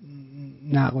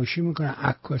نقاشی میکنن،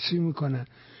 عکاسی میکنن،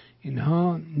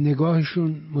 اینها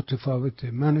نگاهشون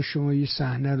متفاوته. من و شما یه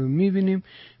صحنه رو میبینیم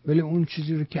ولی اون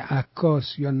چیزی رو که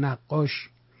عکاس یا نقاش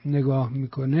نگاه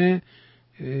میکنه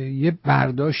یه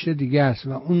برداشت دیگه است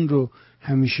و اون رو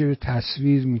همیشه به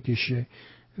تصویر میکشه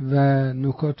و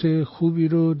نکات خوبی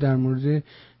رو در مورد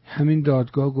همین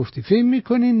دادگاه گفتی. فکر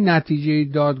میکنین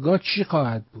نتیجه دادگاه چی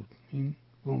خواهد بود؟ این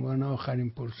به عنوان آخرین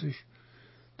پرسش.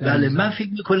 بله، من فکر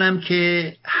میکنم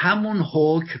که همون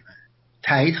حکم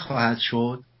تایید خواهد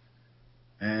شد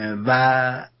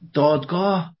و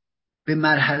دادگاه به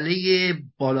مرحله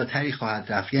بالاتری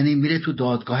خواهد رفت، یعنی میره تو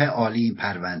دادگاه عالی این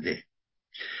پرونده.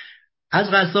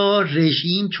 از قضا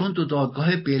رژیم چون تو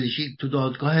دادگاه بلژیک، تو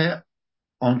دادگاه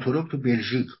آنتورپ تو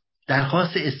بلژیک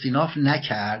درخواست استیناف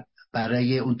نکرد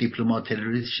برای اون دیپلمات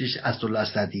تروریستش اسدالله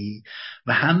اسدی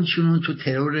و همچنین تو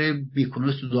ترور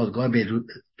بیکنوس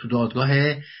تو دادگاه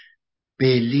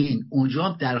برلین اونجا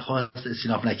هم درخواست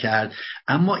استیناف نکرد،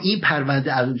 اما این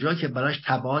پرونده از اونجا که براش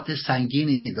تبعات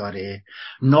سنگینی داره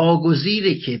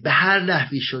ناگزیره که به هر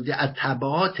نحوی شده از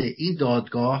تبعات این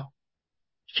دادگاه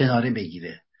کناره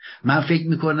بگیره. من فکر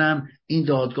میکنم این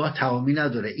دادگاه تمامی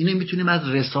نداره. اینو میتونیم از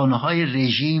رسانه‌های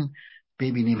رژیم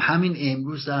ببینیم. همین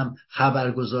امروز هم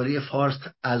خبرگزاری فارس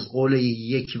از قول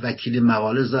یک وکیل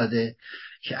مقاله زده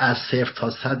که از 0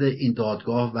 تا 100 این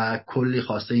دادگاه و کلی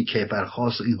خواسته این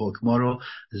کیفرخواست و این حکما رو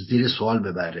زیر سوال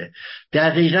ببره.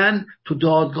 دقیقاً تو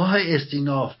دادگاه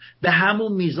استیناف به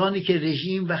همون میزانی که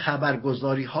رژیم و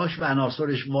خبرگزاری هاش و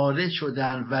عناصرش وارد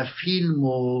شدن و فیلم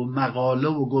و مقاله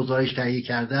و گزارش تهیه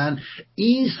کردن،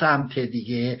 این سمت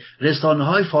دیگه رسانه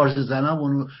های فارسی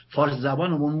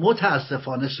زبانمون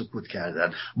متاسفانه سکوت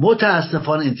کردن،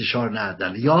 متاسفانه انتشار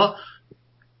ندادن یا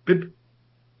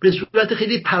به صورت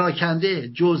خیلی پراکنده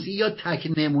جزئی یا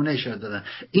تک نمونه اشاره دادن.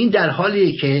 این در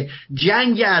حالیه که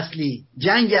جنگ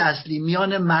اصلی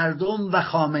میان مردم و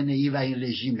خامنه‌ای و این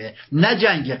رژیمه، نه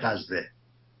جنگ غزه.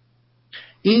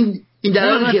 این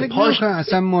در حالی که پاش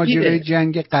اصلا ماجرای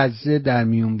جنگ غزه در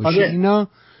میون باشه. اینا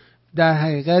در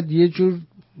حقیقت یه جور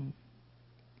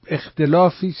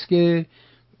اختلافی است که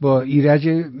با ایرج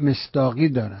مصداقی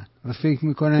دارن و فکر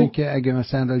میکنن که اگه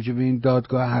مثلا راجع به این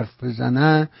دادگاه حرف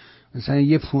بزنن مثلا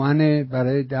یه پوانه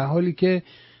برای، در حالی که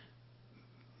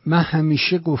من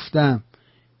همیشه گفتم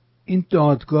این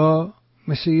دادگاه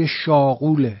مثل یه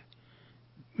شاغوله،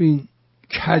 این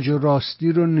کج و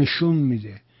راستی رو نشون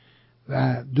میده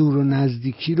و دور و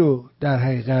نزدیکی رو در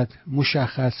حقیقت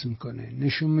مشخص میکنه،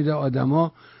 نشون میده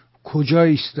آدما کجا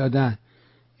ایستادن.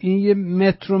 این یه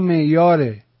متر و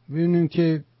معیاره. ببینیم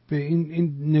که به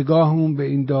این نگاهمون به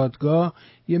این دادگاه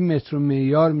یه متر و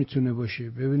معیار میتونه باشه،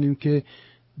 ببینیم که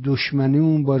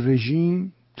دشمنیمون با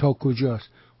رژیم تا کجاست.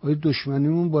 آیا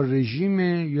دشمنیمون با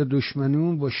رژیمه یا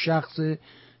دشمنیمون با شخص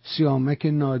سیامک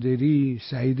نادری،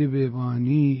 سعید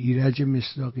بهبانی، ایرج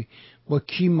مصداقی؟ با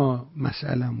کی ما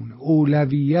مسئلمونه؟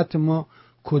 اولویت ما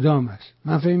کدام است؟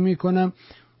 من فکر میکنم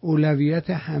اولویت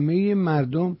همه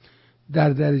مردم در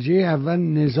درجه اول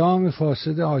نظام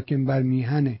فاسد حاکم بر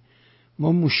میهنه.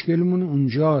 ما مشکلمون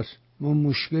اونجاست. ما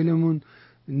مشکلمون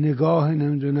نگاه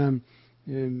نمیدونم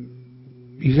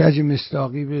ایرج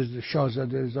مصداقی به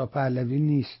شاهزاده رضا پهلوی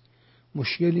نیست.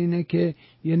 مشکل اینه که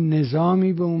یه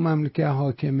نظامی به اون مملکت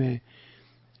حاکمه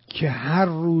که هر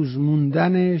روز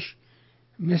موندنش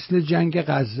مثل جنگ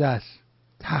غزه است.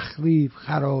 تخریب،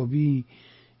 خرابی،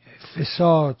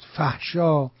 فساد،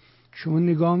 فحشا. شما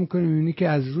نگاه میکنید میبینید که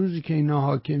از روزی که اینا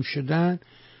حاکم شدن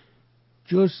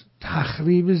جز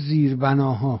تخریب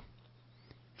زیربناها،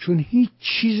 چون هیچ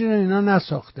چیزی رو اینا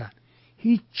نساختن،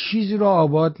 هیچ چیزی رو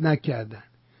آباد نکردن،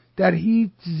 در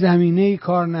هیچ زمینه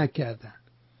کار نکردن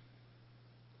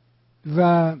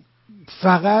و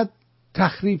فقط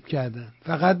تخریب کردن،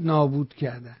 فقط نابود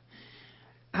کردن.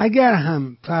 اگر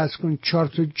هم فرض کن 4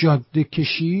 تا جاده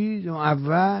کشید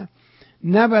اول،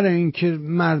 نه برای اینکه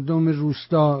مردم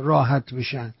روستا راحت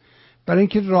بشن، برای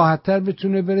اینکه راحت‌تر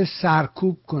بتونه بره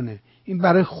سرکوب کنه، این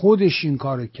برای خودش این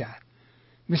کارو کرد.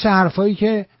 مثل حرفایی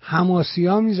که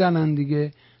حماسی‌ها میزنن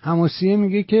دیگه. حماسیه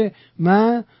میگه که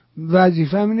من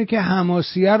وظیفه‌م اینه که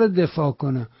حماسیه رو دفاع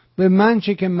کنم، به من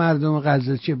چه که مردم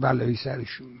غزه چه بلایی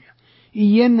سرشون میاد. این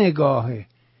یه نگاهه،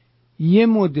 یه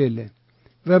مدله.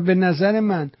 و به نظر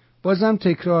من بازم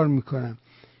تکرار میکنم،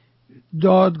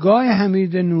 دادگاه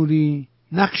حمید نوری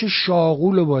نقش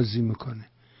شاغول رو بازی میکنه،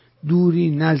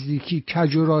 دوری، نزدیکی،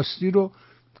 کج و راستی رو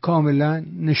کاملا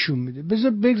نشون میده.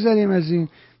 بذار بگذاریم از این،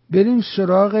 بریم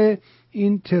سراغ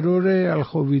این ترور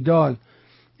آلخو ویدال.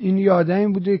 این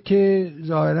یادمی بوده که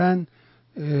ظاهرا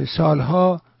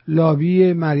سالها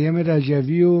لابی مریم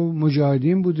رجوی و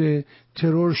مجاهدین بوده،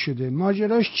 ترور شده.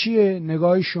 ماجراش چیه؟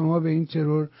 نگاه شما به این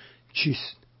ترور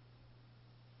چیست؟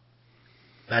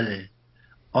 بله،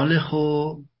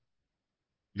 آلخو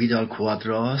ویدال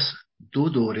کوادراس 2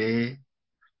 دوره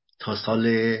تا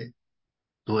سال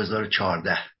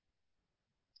 2014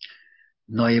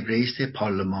 نایب رئیس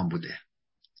پارلمان بوده،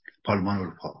 پارلمان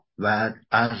اروپا، و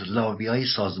از لاویای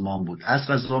سازمان بود. از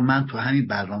قضا من تو همین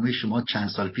برنامه شما چند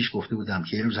سال پیش گفته بودم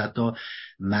که یه روز حتی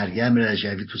مریم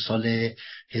رجوی تو سال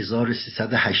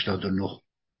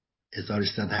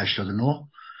 1389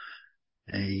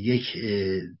 یک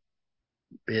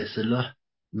به اصطلاح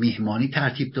میهمانی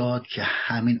ترتیب داد که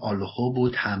همین آلخو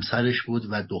بود، همسرش بود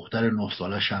و دختر 9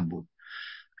 سالش هم بود،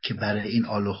 که برای این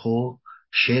آلخو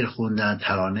شعر خوندن،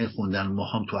 ترانه خوندن. ما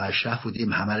هم تو اشرف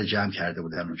بودیم، همه رو جمع کرده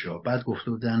بودن اونجا. بعد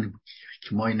گفته بودن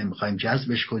که ما اینو میخوایم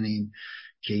جذبش کنیم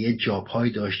که یه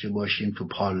جاپایی داشته باشیم تو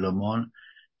پارلمان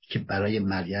که برای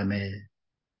مریم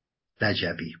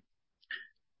رجبی.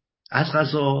 از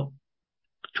قضا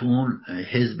تو اون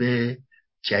حزب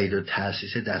جدید و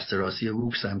تأسیس دست راستی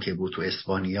ووکس هم که بود تو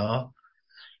اسپانیا،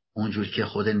 اونجور که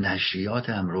خود نشریات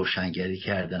هم روشنگری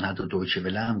کردن، حتی دویچه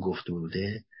وله هم گفته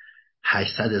بوده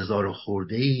 800,000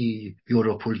 خورده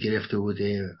یورو پول گرفته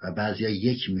بوده و بعضیا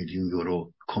 1,000,000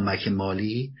 یورو کمک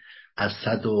مالی از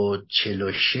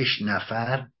 146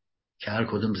 نفر که هر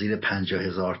کدوم زیر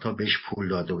 50,000 تا بهش پول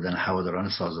داده بودن، هواداران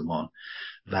سازمان.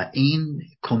 و این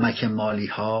کمک مالی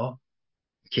ها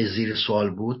که زیر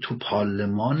سوال بود تو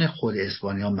پارلمان خود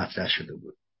اسپانیا مطرح شده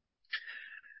بود.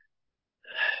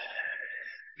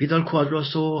 ویدال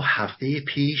کوادراسو هفته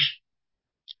پیش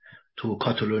تو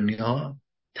کاتالونیا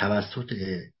توسط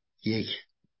یک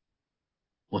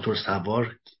موتور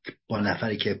سوار با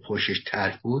نفری که پشتش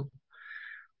ترک بود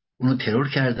اونو ترور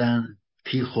کردن،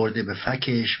 تیر خورده به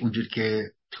فکش. اونجور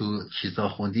که تو چیزا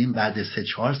خوندیم بعد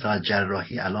 3-4 ساعت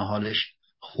جراحی الان حالش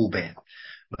خوبه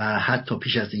و حتی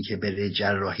پیش از اینکه بره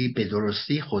جراحی به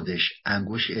درستی خودش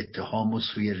انگوش اتهام و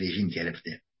سوی رژیم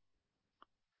گرفته.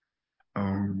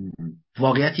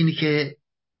 واقعیت اینه که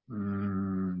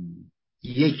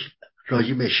یک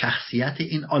راجع به شخصیت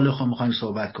این آلخو میخوایم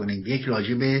صحبت کنیم، یک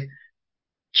راجع به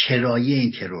چرایی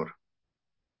این ترور.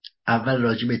 اول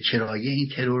راجع به چرایی این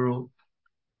ترور رو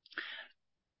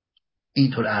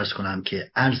اینطور عرض کنم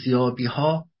که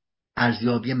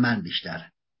ارزیابی من بیشتر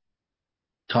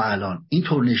تا الان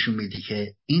اینطور نشون میده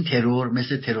که این ترور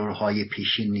مثل ترورهای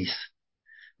پیشین نیست.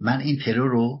 من این ترور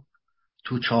رو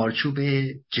تو چارچوب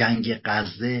جنگ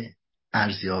غزه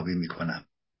ارزیابی میکنم،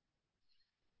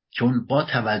 چون با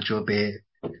توجه به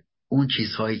اون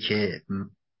چیزهایی که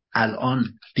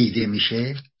الان دیده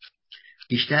میشه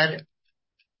بیشتر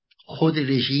خود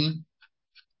رژیم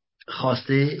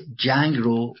خواسته جنگ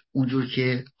رو اونجور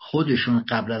که خودشون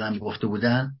قبلا هم گفته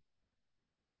بودن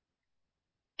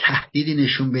تهدیدی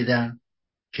نشون بدن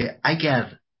که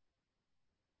اگر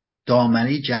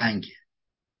دامنه جنگ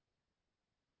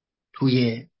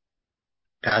توی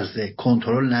غزه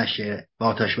کنترل نشه با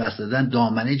آتش بس دادن،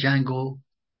 دامنه جنگ رو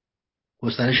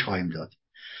گسترش خواهیم داد.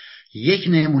 یک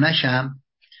نمونهش هم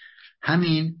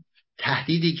همین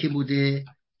تهدیدی که بوده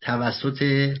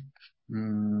توسط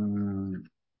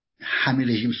همین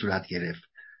رژیم صورت گرفت.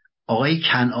 آقای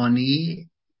کنعانی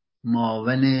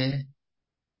معاون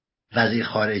وزیر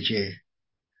خارجه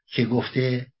که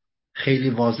گفته، خیلی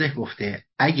واضح گفته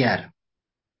اگر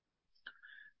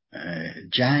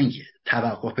جنگ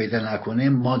توقف پیدا نکنه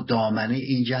ما دامنه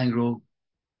این جنگ رو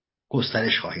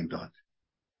گسترش خواهیم داد.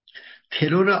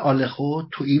 ترور آلخو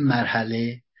تو این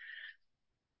مرحله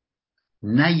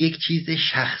نه یک چیز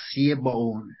شخصی با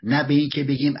اون، نه به این که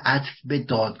بگیم عطف به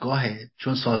دادگاهه،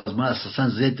 چون سازمان اساسا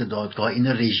ضد دادگاه، این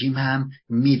رژیم هم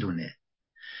میدونه.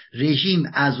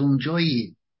 رژیم از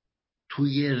اونجایی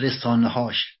توی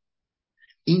رسانه‌هاش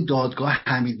این دادگاه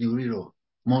حمید نوری رو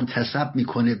منتسب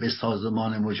میکنه به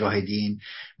سازمان مجاهدین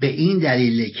به این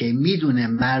دلیله که میدونه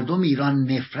مردم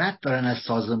ایران نفرت دارن از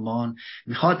سازمان،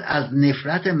 میخواد از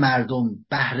نفرت مردم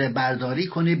بهره برداری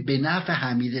کنه به نفع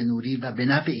حمید نوری و به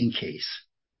نفع این کیس.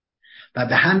 و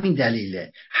به همین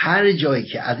دلیله هر جایی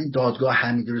که از این دادگاه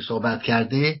حمید رو صحبت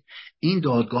کرده، این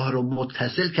دادگاه رو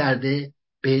متصل کرده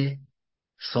به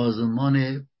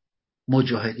سازمان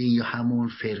مجاهدین یا همون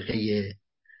فرقه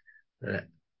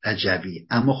رجبی.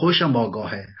 اما خوشم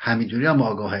آگاهه، حمیدوری هم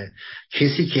آگاهه،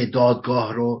 کسی که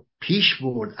دادگاه رو پیش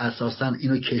برد، اساسا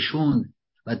اینو کشون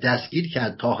و دستگیر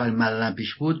کرد تا آخر مدرم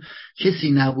پیش بود،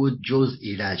 کسی نبود جز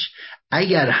ایرج.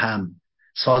 اگر هم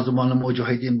سازمان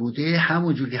مجاهدین بوده،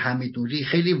 همونجور که حمیدوری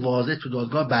خیلی واضح تو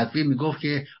دادگاه بدوی میگفت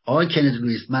که آقای کند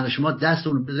لوئیس، من و شما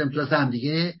دستمون بزنیم تو دست هم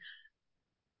دیگه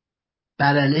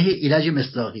بر علیه ایرج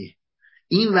مصداقی.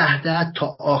 این وحدت تا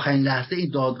آخرین لحظه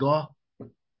این دادگاه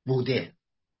بوده.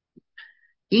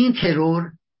 این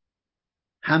ترور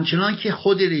همچنان که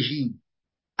خود رژیم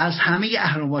از همه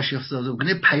اهرم‌هاش استفاده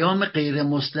کنه، پیام غیر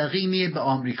مستقیمی به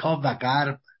آمریکا و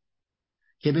غرب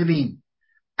که ببین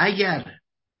اگر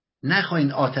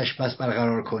نخواین آتش بس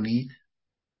برقرار کنید،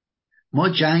 ما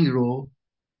جنگ رو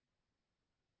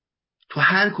تو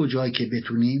هر کجایی که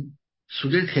بتونیم،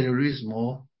 صدور تروریسم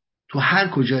رو تو هر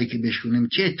کجایی که بشکنیم،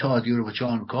 چه اتحادیه رو و چه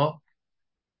آمریکا،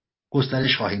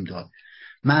 گسترش خواهیم داد.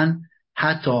 من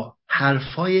حتی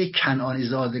حرفای کنعانی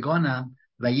زادگانم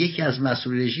و یکی از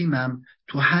مسئول رژیمم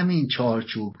تو همین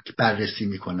چارچوب بررسی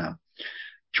میکنم،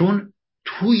 چون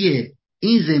توی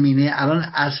این زمینه الان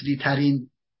اصلی ترین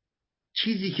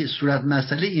چیزی که صورت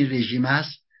مسئله این رژیم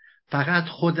است فقط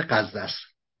خود غزه است.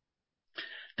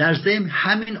 در ضمن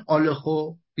همین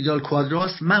آلخو، ویدال،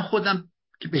 کوادراس، من خودم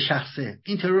که به شخصه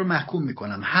این ترور رو محکوم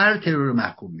میکنم، هر ترور رو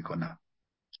محکوم میکنم،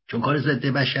 چون کار ضد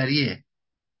بشریه،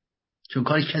 چون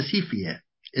کار کثیفیه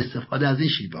استفاده از این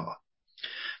شیوه ها.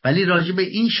 ولی راجع به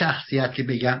این شخصیت که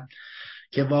بگم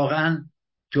که واقعا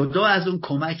جدا از اون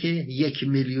کمک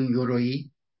 1,000,000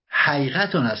 یورویی،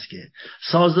 حقیقت اون است که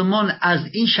سازمان از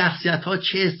این شخصیت ها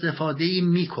چه استفاده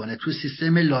میکنه تو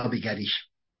سیستم لابیگریش.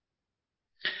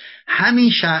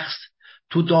 همین شخص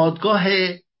تو دادگاه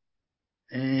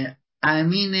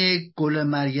امین گل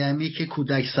مریمی که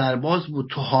کودک سرباز بود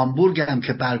تو هامبورگ هم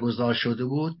که برگزار شده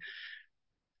بود،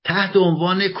 تحت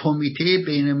عنوان کمیته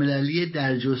بین‌المللی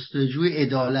در جستجوی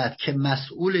عدالت که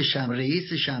مسئولشم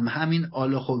رئیسشم همین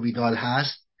آلخو ویدال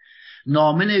هست،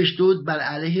 نامه نوشته بود بر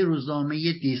علیه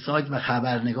روزنامه دیساید و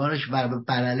خبرنگارش و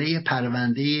بر علیه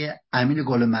پرونده امین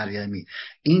گل مریمی.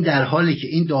 این در حالی که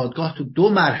این دادگاه تو 2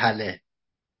 مرحله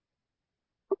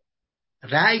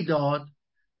رأی داد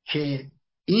که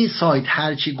این سایت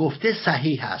هرچی گفته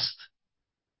صحیح هست،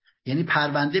 یعنی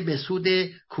پرونده به سود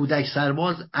کودک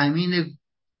سرباز امین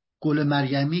گل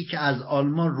مریمی که از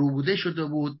آلمان روبوده شده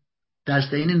بود در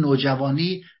سین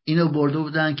نوجوانی، اینو برده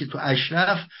بودن که تو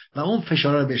اشرف و اون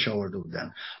فشارا رو بهش آورده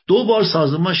بودن. 2 بار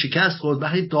سازمان شکست خورد.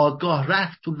 وقتی دادگاه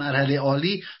رفت تو مرحله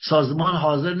عالی، سازمان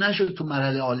حاضر نشد تو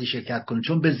مرحله عالی شرکت کنه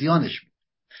چون به زیانش بود.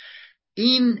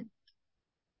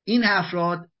 این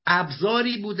افراد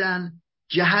ابزاری بودن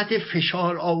جهت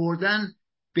فشار آوردن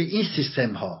به این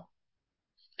سیستم ها.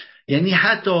 یعنی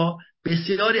حتی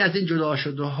بسیاری از این جدا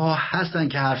شده ها هستن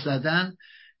که حرف زدن،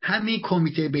 همین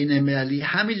کمیته بین المللی،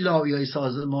 همین لایحه‌های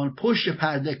سازمان پشت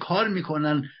پرده کار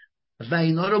میکنن و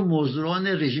اینا رو مزدوران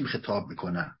رژیم خطاب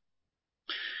میکنن.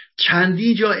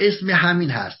 چندی جا اسم همین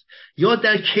هست. یا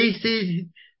در کیس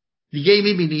دیگه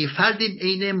میبینی فردی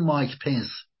عین مایک پنس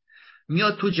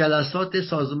میاد تو جلسات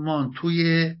سازمان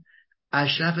توی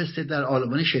اشرف 3 در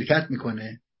آلمان شرکت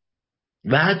میکنه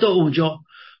و حتی اونجا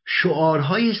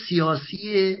شعارهای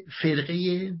سیاسی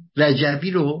فرقه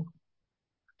رجبی رو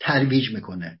ترویج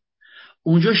میکنه.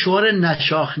 اونجا شعار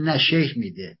نشاخ نشیخ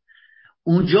میده.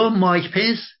 اونجا مایک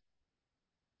پنس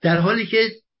در حالی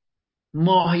که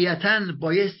ماهیتاً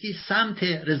بایستی سمت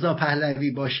رضا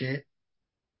پهلوی باشه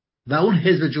و اون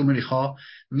حزب جمهوری خواه،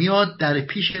 میاد در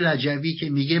پیش رجبی که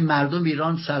میگه مردم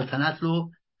ایران سلطنت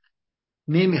رو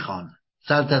نمیخوان،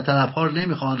 سلطنت طلبها رو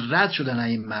نمیخوان، رد شدن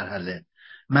این مرحله،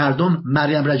 مردم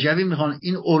مریم رجبی میخوان،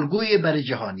 این الگوی برای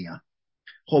جهانیان.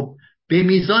 خب به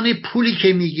میزان پولی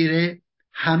که میگیره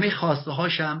همه خواسته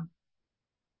هاشم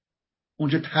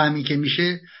اونجا تامین که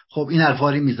میشه، خب این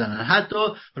حرفاری میزنن. حتی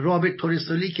رابرت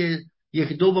توریسولی که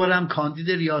 1-2 بارم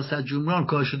کاندید ریاست جمهوری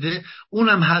آمریکا شده،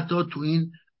 اونم حتی تو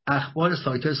این اخبار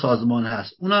سایت سازمان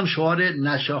هست، اونم شعار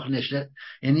نشاخ نشه،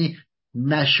 یعنی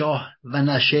نشاه و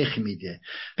نشیخ میده.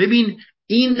 ببین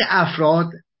این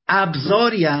افراد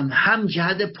ابزاری هم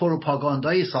جهت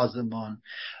پروپاگاندای سازمان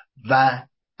و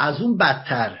از اون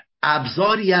بدتر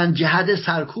ابزاری جهت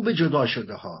سرکوب جدا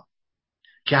شده ها.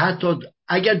 که حتی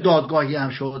اگر دادگاهی هم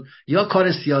شد یا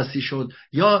کار سیاسی شد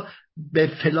یا به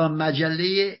فلان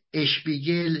مجله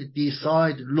اشپیگل،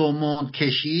 دیساید، لوموند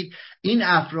کشید، این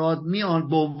افراد میان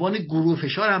به عنوان گروه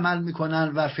فشار عمل میکنن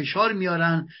و فشار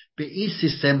میارن به این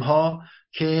سیستم ها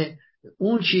که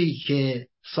اون چی که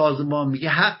سازمان میگه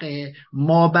حقه،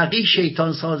 مابقی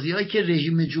شیطان سازی هایی که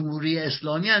رژیم جمهوری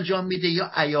اسلامی انجام میده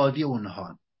یا ایادی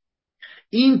اونها.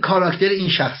 این کاراکتر این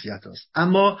شخصیت هست.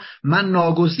 اما من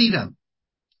ناگزیرم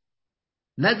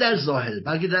نه در ظاهر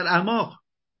بلکه در اعماق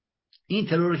این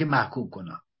ترور رو که محکوم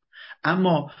کنم.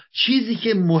 اما چیزی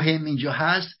که مهم اینجا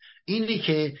هست اینه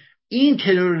که این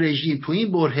ترور رژیم تو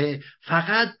این برهه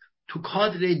فقط تو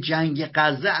کادر جنگ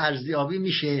غزه ارزیابی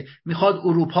میشه، میخواد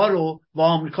اروپا رو و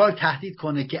آمریکا رو تهدید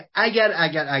کنه که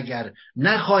اگر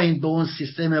نخواهیم به اون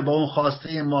سیستم با اون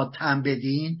خواسته ما تن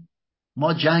بدین،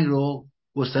 ما جنگ رو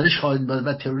گسترش خواهیم داد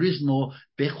و تروریسم رو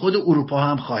به خود اروپا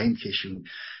هم خواهیم کشید.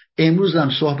 امروز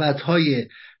هم صحبت‌های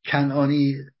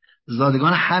کنعانی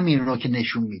زادگان همین رو که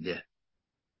نشون میده.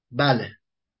 بله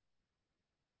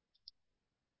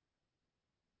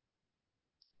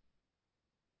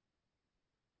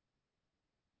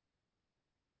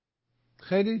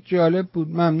خیلی جالب بود،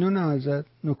 ممنونم ازت.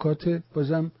 نکات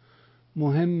بازم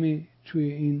مهمی توی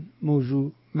این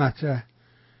موضوع مطرح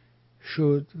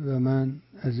شد و من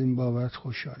از این بابت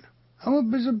خوشحالم. اما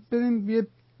بذار بریم، یه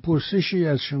پرسشی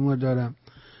از شما دارم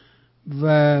و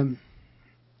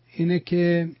اینه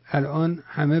که الان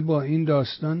همه با این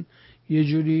داستان یه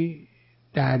جوری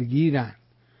درگیرن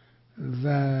و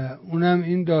اونم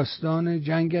این داستان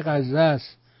جنگ غزه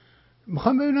است.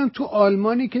 میخوام ببینم تو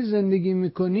آلمانی که زندگی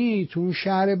میکنی، تو اون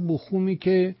شهر بخومی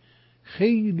که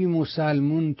خیلی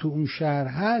مسلمون تو اون شهر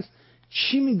هست،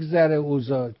 چی میگذره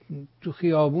اوضاع؟ تو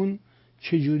خیابون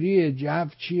چجوریه؟ جو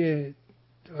چیه؟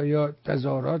 آیا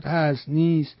تظاهرات هست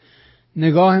نیست؟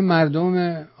 نگاه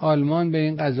مردم آلمان به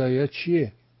این قضایا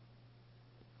چیه؟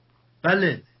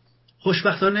 بله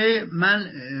خوشبختانه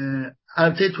من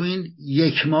البته تو این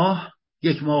یک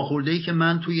ماه خورده‌ای که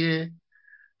من توی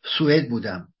سوئد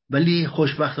بودم، ولی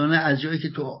خوشبختانه از جایی که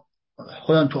تو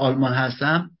خودم تو آلمان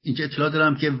هستم اینجا اطلاع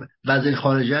دارم که وزیر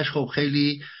خارجه‌اش خب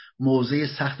خیلی موضع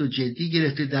سخت و جدی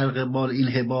گرفته در قبال این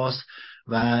حباس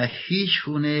و هیچ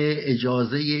گونه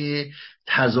اجازه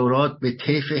تظاهرات به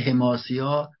طیف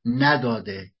حماسی‌ها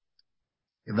نداده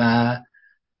و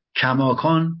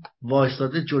کماکان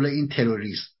وایستاده جلو این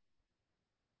تروریست.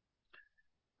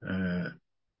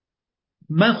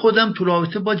 من خودم تو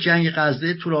رابطه با جنگ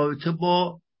غزه، تو رابطه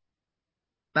با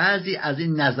بعضی از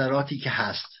این نظراتی که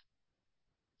هست،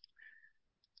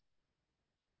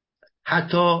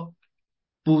 حتی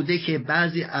بوده که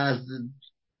بعضی از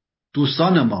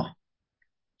دوستان ما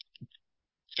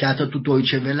که حتی تو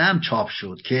دویچه وله هم چاپ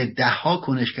شد که 10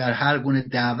 کنشگر هر گونه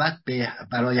دعوت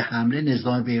برای حمله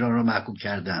نظام به ایران رو محکوم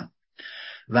کردن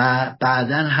و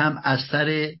بعداً هم از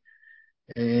سر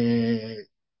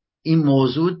این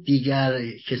موضوع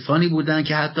دیگر کسانی بودن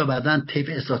که حتی بعداً طیف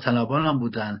اصلاح طلبان هم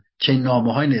بودن چه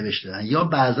نامه‌های نوشتن، یا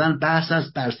بعضاً بحث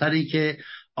از بر سر این که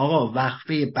آقا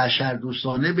وقفه بشر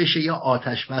دوستانه بشه یا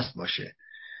آتش بس باشه.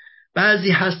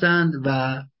 بعضی هستند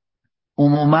و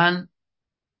عموماً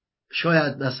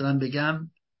شاید مثلا بگم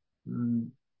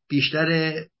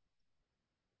بیشتر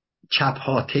چپ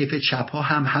ها، طیف چپ ها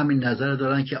هم همین نظر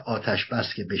دارن که آتش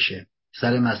بس که بشه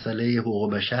سر مسئله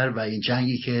حقوق بشر و این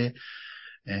جنگی که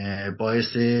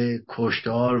باعث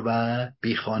کشتار و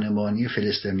بیخانمانی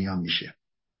فلسطینیان میشه.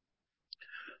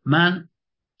 من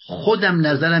خودم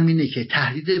نظرم اینه که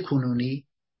تهدید کنونی،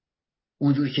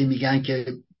 اونجوری که میگن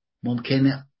که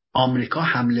ممکنه آمریکا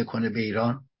حمله کنه به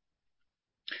ایران،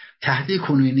 تهدید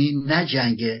کنونی نه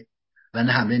جنگ و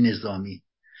نه حمله نظامی،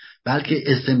 بلکه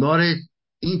استمرار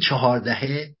این 4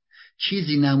 دهه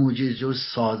چیزی نموجه جز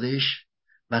سازش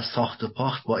و ساخت و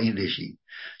پاخت با این رژیم.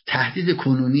 تهدید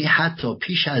کنونی حتی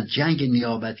پیش از جنگ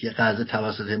نیابتی غزه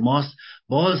توسط ماست،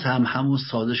 باز هم همون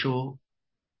سازش و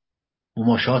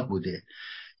مماشات بوده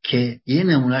که یه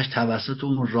نمونهش توسط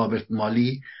اون رابرت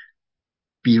مالی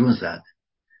بیرون زد.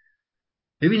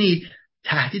 ببینید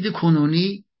تهدید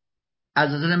کنونی از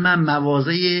نظر من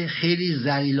مواضع خیلی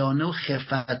ذلیلانه و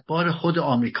خفتبار خود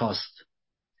آمریکاست.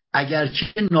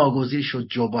 اگرچه ناگزیر شد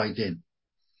جو بایدن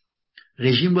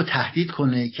رژیم رو تهدید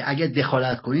کنه که اگر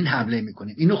دخالت کنین حمله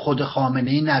میکنیم، اینو خود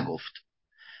خامنه ای نگفت،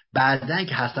 بعدن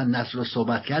که حسن نصرالله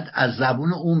صحبت کرد از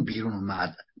زبون اون بیرون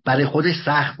اومد. برای خودش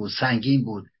سخت بود، سنگین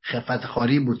بود، خفت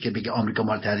خاری بود که بگه آمریکا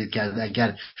ما رو تهدید کرده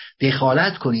اگر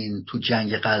دخالت کنین تو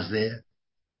جنگ غزه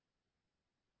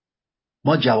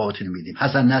ما جوابتون میدیم.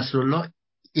 حسن نصرالله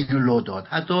اینو لو داد.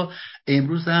 حتی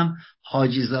امروز هم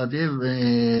حاجی زاده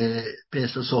به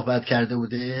صحبت کرده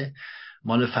بوده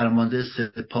مال فرمانده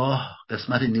سپاه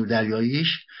قسمت نیودریاییش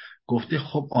گفته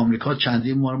خب آمریکا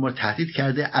چندین ما رو تهدید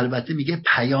کرده، البته میگه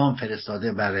پیام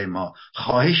فرستاده برای ما،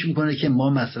 خواهش میکنه که ما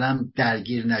مثلا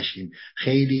درگیر نشیم،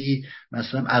 خیلی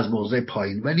مثلا از موضع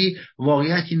پایین. ولی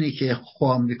واقعیت اینه که خب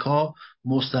آمریکا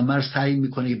مستمر سعی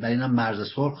میکنه برای اینا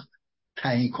مرز سرخ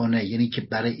تعیین کنه، یعنی که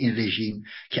برای این رژیم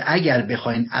که اگر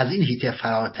بخواین از این حیطه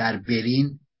فراتر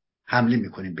برین حمله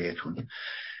میکنیم بهتون.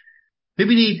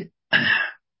 ببینید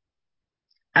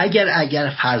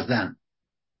اگر فرضاً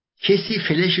کسی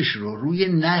فلشش رو روی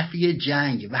نفی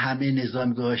جنگ و همه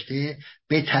نظام گذاشته،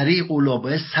 به طریق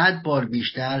اولا 100 بار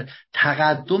بیشتر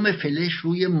تقدم فلش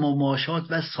روی مماشات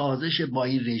و سازش با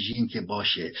این رژیم که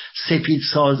باشه، سفید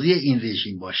سازی این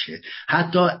رژیم باشه.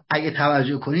 حتی اگه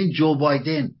توجه کنین جو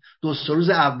بایدن 2 روز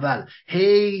اول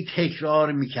هی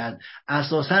تکرار میکرد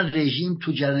اساسا رژیم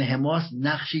تو جریان حماس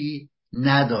نقشی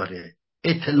نداره،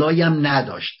 اطلاعی هم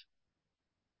نداشت،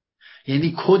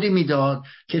 یعنی کدی میداد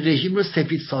که رژیم رو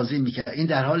سفید سازی میکرد. این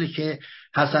در حالی که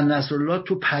حسن نصرالله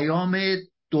تو پیام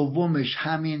دومش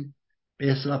همین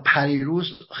به اصطلاح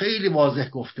پریروز خیلی واضح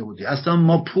گفته بودی اصلا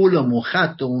ما پولمون،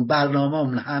 خطمون،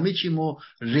 برنامه‌مون، همه چیمو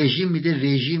رژیم میده،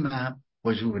 رژیم هم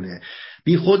وجوده.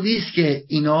 بی خود نیست که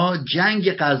اینا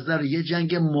جنگ غزه رو یه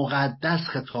جنگ مقدس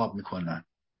خطاب میکنن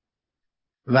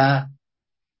و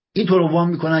اینطور وام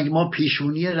میکنن که ما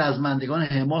پیشونی رزمندگان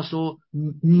حماس رو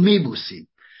میبوسیم.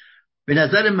 به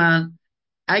نظر من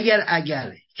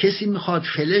اگر کسی میخواد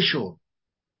فلشو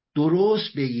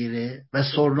درست بگیره و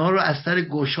سرنا رو از سر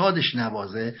گشادش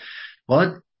نوازه،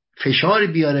 باید فشار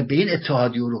بیاره به این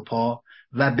اتحادیه اروپا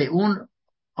و به اون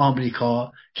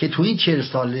آمریکا که تو این 40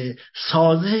 ساله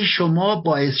سازش شما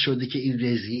باعث شده که این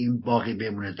رژیم باقی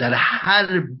بمونه. در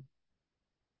هر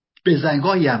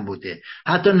بزنگاهی هم بوده،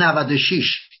 حتی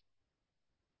 96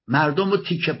 مردم رو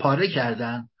تیکه پاره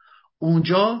کردن،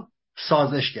 اونجا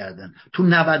سازش کردن. تو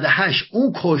 98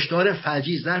 اون کشتار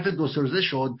فجیع ظرف 2 روزه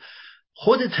شد،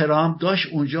 خود ترامپ داشت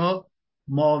اونجا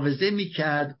معاوضه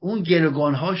میکرد اون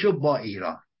گروگانهاشو با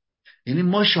ایران. یعنی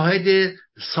ما شاهد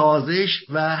سازش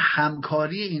و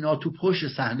همکاری اینا تو پشت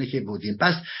صحنه که بودیم.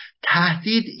 پس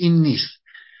تهدید این نیست.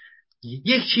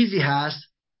 یک چیزی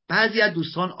هست، بعضی از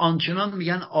دوستان آنچنان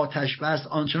میگن آتش بس،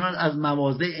 آنچنان از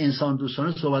مواضع انسان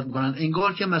دوستانه صحبت میکنن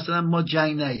انگار که مثلا ما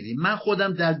جنگ ندیدیم. من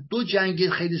خودم در 2 جنگ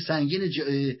خیلی سنگین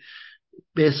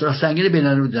به اصطلاح سنگین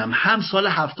بین‌المللی بودم. هم سال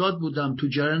 70 بودم تو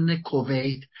جریان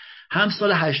کویت، هم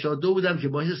سال 82 بودم که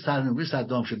باعث سرنگونی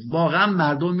صدام شد. واقعا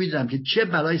مردم میدونم که چه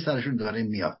بلایی سرشون داره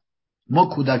میاد. ما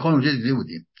کودکان اونجا دیده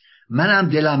بودیم، منم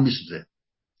دلم میسوزه.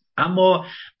 اما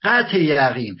قطع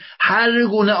یقین هر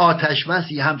گونه آتش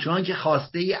بسی همچنان که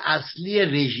خواسته اصلی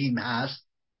رژیم هست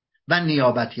و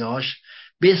نیابتیاش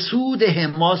به سود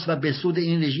حماس و به سود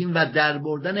این رژیم و در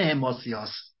بردن حماسی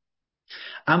هست،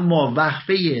 اما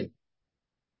وقفه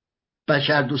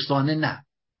بشردوستانه نه.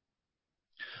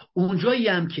 اونجایی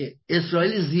هم که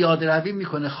اسرائیل زیاده روی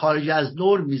میکنه، خارج از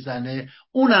نور میزنه،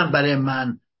 اونم برای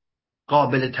من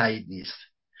قابل تایید نیست.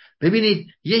 ببینید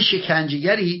یه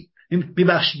شکنجهگری،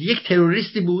 ببخشید یک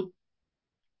تروریستی بود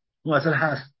مثلا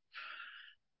هست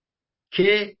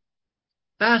که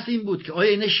بحث این بود که آیا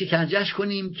اینه شکنجهش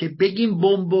کنیم که بگیم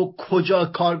بمب کجا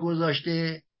کار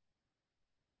گذاشته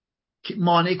که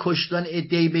مانع کشتن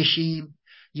عده‌ای بشیم،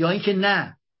 یا اینکه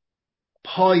نه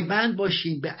پایبند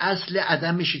باشیم به اصل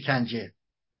عدم شکنجه.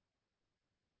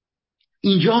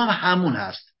 اینجا هم همون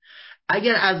هست.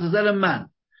 اگر از نظر من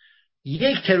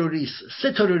 1 تروریست،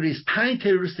 3 تروریست، 5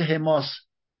 تروریست حماس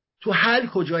تو هر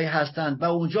کجایی هستند و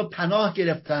اونجا پناه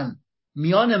گرفتن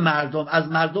میان مردم، از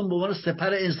مردم به عنوان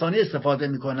سپر انسانی استفاده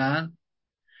میکنن،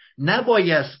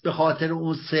 نباید به خاطر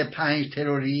اون 3-5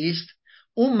 تروریست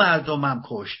اون مردم هم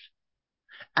کشت.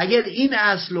 اگر این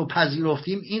اصل رو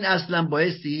پذیرفتیم، این اصلا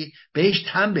بایستی بهش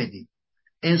تن بدیم.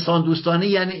 انسان دوستانه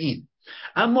یعنی این.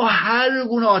 اما هر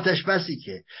گونه آتش بسی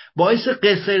که باعث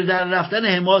قصر در رفتن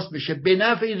حماس بشه به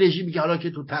نفع این رژیمی که حالا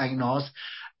که تو تنگناست،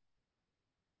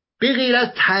 به غیر از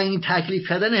تعیین تکلیف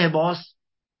کردن حماس،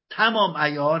 تمام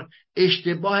عیار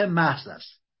اشتباه محض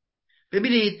است.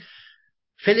 ببینید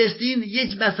فلسطین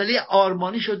یک مسئله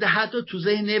آرمانی شده، حتی تو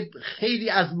ذهن خیلی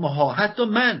از ماها، حتی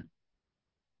من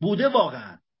بوده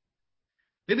واقعا.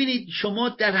 ببینید شما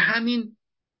در همین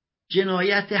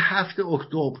جنایت 7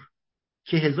 اکتبر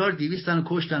که 1200 تن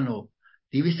کشتن و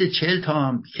 240 تا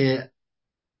هم که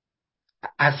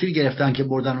اسیر گرفتن که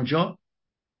بردن اونجا،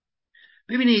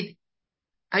 ببینید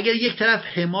اگر یک طرف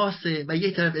حماس و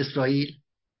یک طرف اسرائیل،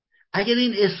 اگر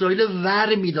این اسرائیل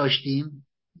ور می داشتیم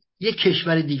یک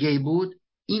کشور دیگه ای بود،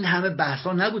 این همه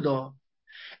بحثا نبودا.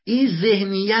 این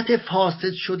ذهنیت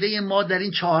فاسد شده ما در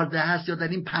این 14 هست یا در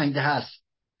این 5 هست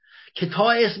که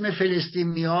تا اسم فلسطین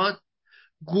میاد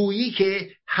گویی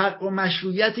که حق و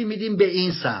مشروعیتی میدیم به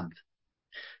این سمت.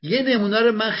 یه نمونه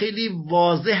رو من خیلی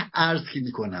واضح عرض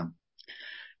میکنم.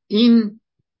 این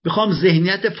میخوام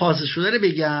ذهنیت فاسد شده رو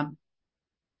بگم.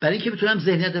 برای اینکه بتونم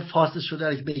ذهنیت فاسد شده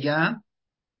رو بگم،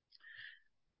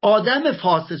 آدم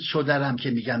فاسد شده رم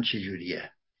که میگم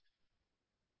چجوریه.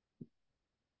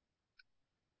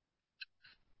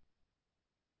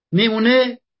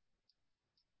 نمونه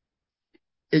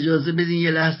اجازه بدین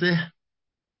یه لحظه.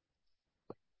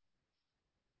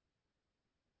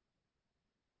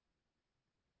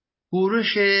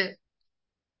 هوروش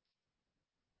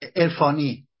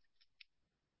عرفانی.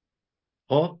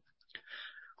 خب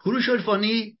هوروش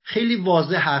عرفانی خیلی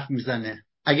واضح حرف میزنه،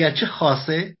 اگرچه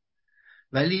خاصه،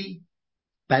 ولی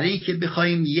برای اینکه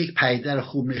بخوایم یک پیدر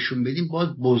خوب نشون بدیم باید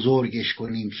بزرگش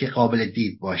کنیم که قابل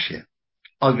دید باشه،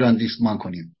 آگراندیسمان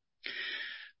کنیم.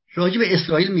 راجع به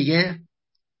اسرائیل میگه،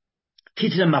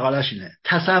 تیتر مقالش اینه: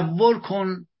 تصور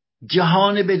کن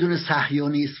جهان بدون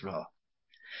صهیونیسم را.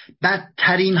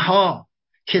 بدترین ها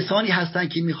کسانی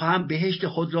هستند که میخواهند بهشت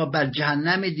خود را بر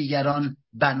جهنم دیگران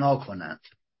بنا کنند.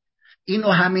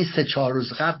 اینو همین 3-4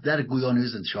 روز قبل در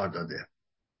گویانیوز انتشار داده.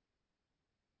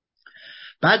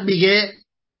 بعد میگه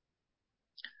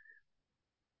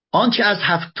آنچه از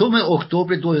 7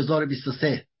 اکتبر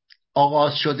 2023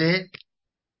 آغاز شده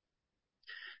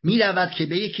می‌رود که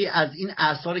به یکی از این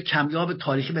آثار کمیاب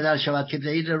تاریخی بدل شود که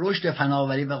دلیل رشد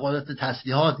فناوری و قدرت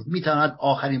تسلیحات میتواند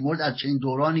آخرین مورد از چنین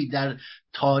دورانی در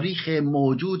تاریخ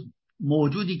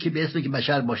موجودی که به اسم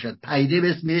بشر باشد. پدیده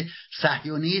به اسم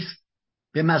صهیونیسم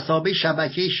به مثابه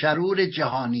شبکه شرور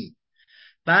جهانی.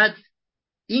 بعد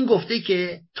این گفته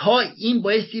که تا این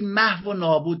بایستی محو و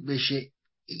نابود بشه،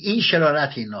 این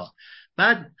شرارت اینا.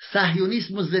 بعد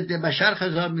صهیونیسم و ضد بشر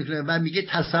خطاب میکنه و میگه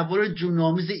تصور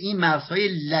جنون‌آمیز این مغزهای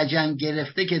لجنگ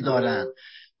گرفته که دارن.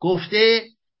 گفته،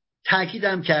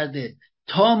 تاکیدم کرده،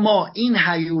 تا ما این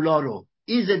هیولا رو،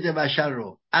 این ضد بشر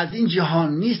رو از این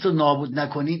جهان نیست و نابود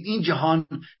نکنیم، این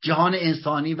جهان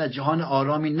انسانی و جهان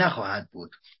آرامی نخواهد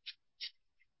بود.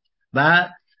 و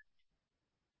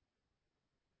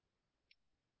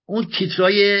اون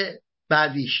تیترای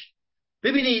بعدیش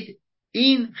ببینید،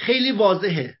 این خیلی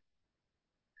واضحه.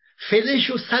 فلش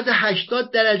رو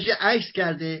 180 درجه عکس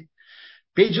کرده.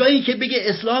 به جایی که بگه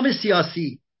اسلام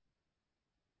سیاسی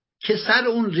که سر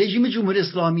اون رژیم جمهوری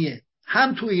اسلامیه،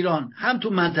 هم تو ایران هم تو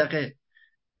منطقه،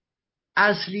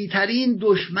 اصلی ترین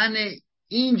دشمن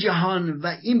این جهان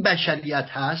و این بشریت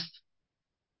هست،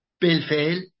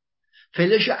 بالفعل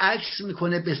فلش رو عکس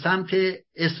میکنه به سمت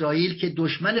اسرائیل که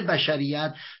دشمن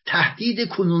بشریت، تهدید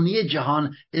کنونی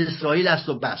جهان اسرائیل است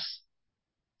و بس.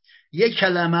 یک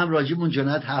کلمه هم راجب اون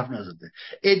جنایت حرف نزده.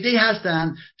 عده‌ای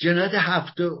هستن جنایت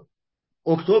 7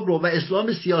 اکتبر رو و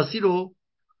اسلام سیاسی رو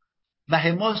و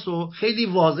حماس رو خیلی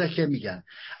واضح که میگن،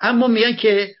 اما میگن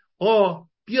که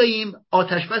بیاییم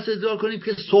آتش بس اجرا کنیم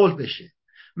که صلح بشه.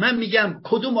 من میگم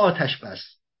کدوم آتش بس؟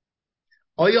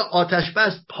 آیا آتش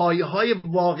بس پایه های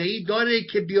واقعی داره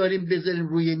که بیاریم بذاریم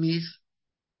روی میز؟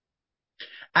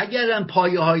 اگرم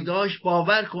پایه های داشت،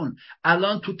 باور کن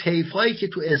الان تو طیفایی که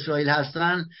تو اسرائیل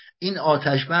هستن این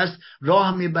آتش بس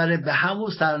راه میبره به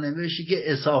همون سرنوشتی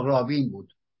که اسحاق رابین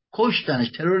بود،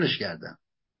 کشتنش، ترورش کردن.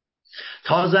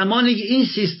 تا زمانی که این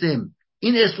سیستم،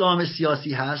 این اسلام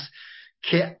سیاسی هست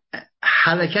که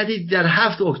حرکتی در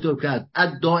 7 اکتبر کرد،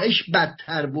 از داعش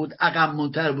بدتر بود،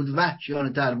 عقب‌مونتر بود،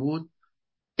 وحشیانه‌تر بود،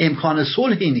 امکان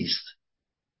صلحی نیست.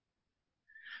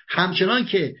 همچنان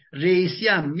که رئیسی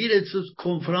هم میره تو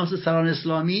کنفرانس سران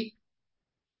اسلامی،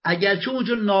 اگرچه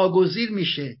اونجا ناگزیر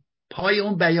میشه پای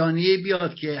اون بیانیه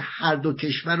بیاد که هر دو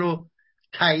کشور رو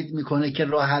تایید میکنه که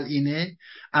راه حل اینه،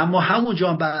 اما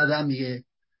همونجا بعدا میگه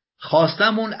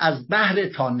خواستمون از بحر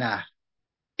تا نهر.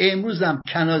 امروز هم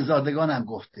کنارزادگان هم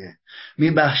گفته،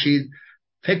 میبخشید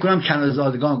فکر کنم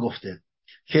کنارزادگان گفته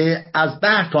که از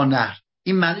بحر تا نهر،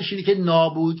 این معنیش اینه که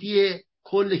نابودی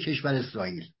کل کشور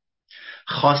اسرائیل.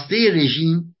 خواسته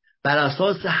رژیم بر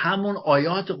اساس همون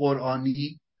آیات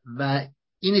قرآنی و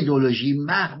این ایدئولوژی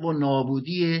محو و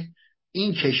نابودی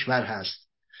این کشور هست.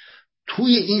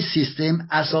 توی این سیستم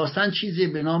اساساً چیزی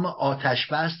به نام آتش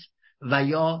بس و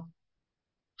یا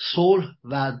صلح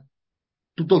و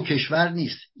دو کشور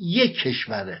نیست، یک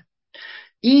کشوره.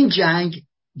 این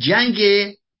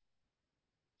جنگ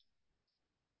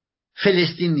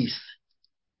فلسطین نیست.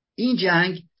 این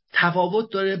جنگ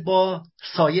تفاوت داره با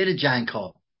سایر جنگ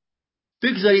ها.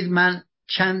 بگذارید من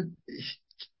چند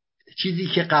چیزی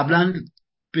که قبلا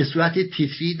به صورت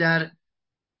تیتری در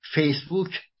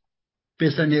فیسبوک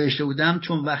بسیار نوشته بودم،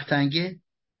 چون وقت تنگه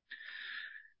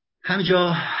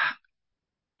همینجا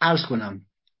عرض کنم.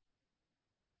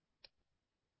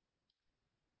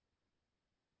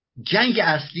 جنگ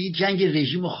اصلی جنگ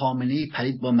رژیم خامنه‌ای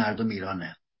پرید با مردم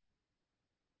ایرانه.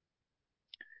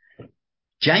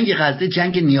 جنگ غزه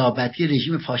جنگ نیابتی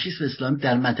رژیم فاشیسم اسلامی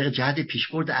در منطقه جهت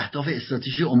پیشبرد اهداف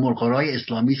استراتژی ام‌القری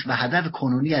اسلامی است و هدف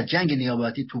کنونی از جنگ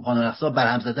نیابتی طوفان الاقصی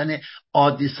برهم زدن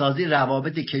عادی سازی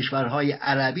روابط کشورهای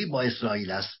عربی با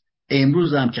اسرائیل است.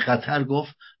 امروز هم که قطر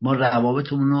گفت ما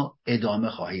روابطمون رو ادامه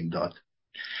خواهیم داد.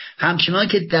 همچنان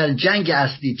که در جنگ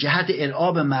اصلی جهت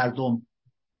ارعاب مردم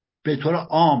به طور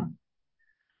عام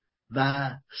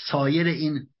و سایر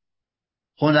این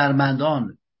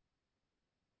هنرمندان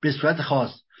به صورت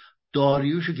خاص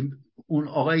داریوش که اون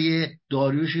آقای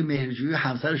داریوش مهرجویی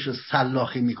همسرش رو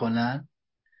سلاخی میکنن،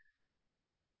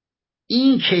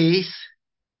 این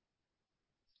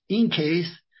کیس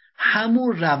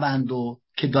همون روندو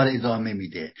که داره ادامه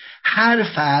میده. هر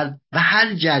فرد و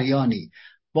هر جریانی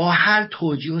با هر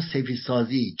توجیه و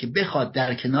سفیدسازی که بخواد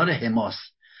در کنار حماس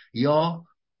یا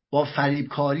با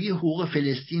فریبکاری حقوق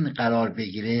فلسطین قرار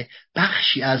بگیره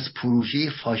بخشی از پروژه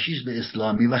فاشیسم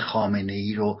اسلامی و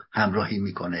خامنه‌ای رو همراهی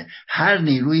میکنه. هر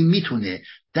نیروی میتونه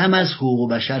دم از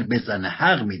حقوق بشر بزنه،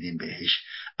 حق میدیم بهش،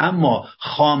 اما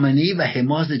خامنه‌ای و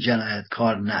حماس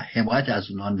جنایتکار نه، حمایت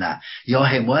از اونا نه، یا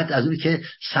حمایت از اونی که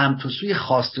سمت و سوی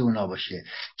خواسته اونا باشه.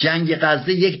 جنگ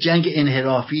غزه یک جنگ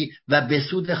انحرافی و به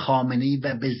سود خامنه‌ای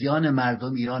و به زیان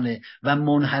مردم ایرانه و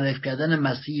منحرف کردن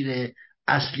مسیر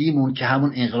اصلیمون که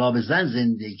همون انقلاب زن،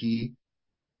 زندگی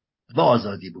و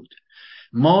آزادی بود.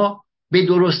 ما به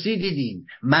درستی دیدیم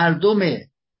مردم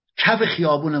کف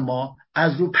خیابون ما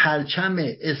از رو پرچم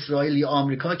اسرائیل یا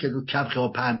آمریکا که رو کف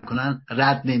خیابون پهن کنن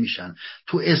رد نمیشن.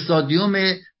 تو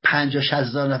استادیوم 50-60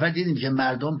 هزار نفر دیدیم که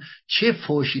مردم چه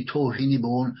فوشی توهینی به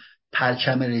اون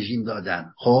پرچم رژیم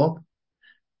دادن. خب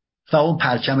و اون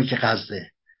پرچمی که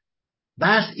غزه.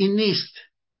 بس این نیست.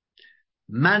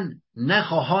 من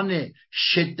نخواهان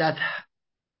شدت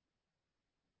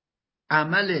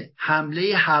عمل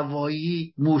حمله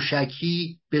هوایی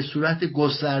موشکی به صورت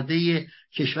گسترده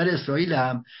کشور اسرائیل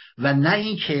هم و نه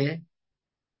اینکه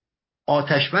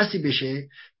آتش بسی بشه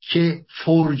که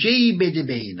فرجه‌ای بده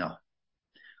به اینا.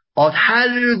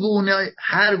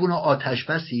 هر گونه آتش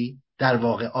بسی، در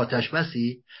واقع آتش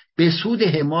بسی به سود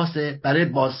حماس برای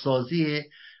بازسازی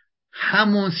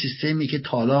همون سیستمی که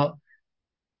تالا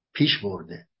پیش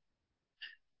برده.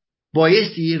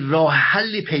 بایستی راه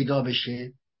حلی پیدا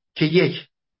بشه که یک،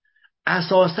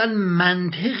 اساساً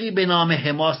منطقی به نام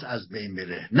حماس از بین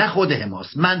بره، نه خود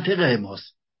حماس، منطق حماس.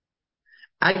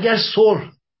 اگر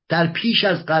صلح در پیش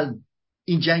از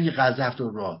این جنگ غزه هفت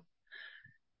راه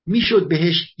میشد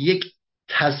بهش یک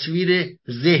تصویر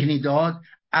ذهنی داد،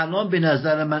 الان به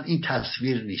نظر من این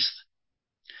تصویر نیست.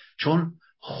 چون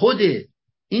خود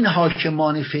این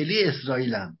حاکمان فعلی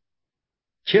اسرائیل هم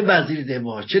چه وزیر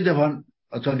دفاع چه دفاع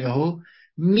نتانیاهو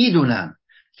میدونن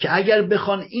که اگر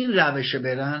بخوان این روش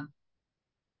برن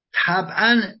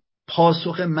طبعا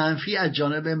پاسخ منفی از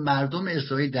جانب مردم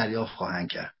اسرائیل دریافت خواهند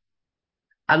کرد.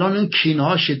 الان این کینه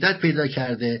ها شدت پیدا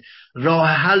کرده. راه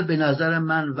حل به نظر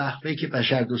من وقفه که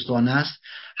بشردوستانه است،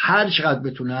 هر چقدر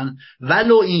بتونن،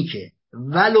 ولو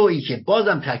اینکه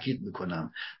بازم تاکید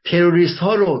میکنم تروریست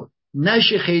ها رو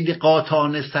نشه خیلی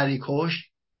قاطعانه سری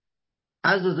کشت.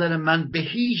 از نظر من به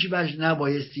هیچ وجه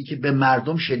نبایستی که به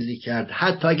مردم شلیک کرد،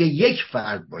 حتی اگه یک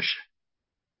فرد باشه.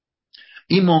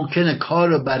 این ممکنه کار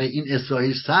رو برای این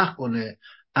اسرائیل سخت کنه،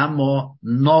 اما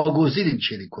ناگزیریم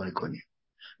چنین کنیم.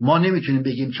 ما نمیتونیم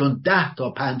بگیم چون 10 تا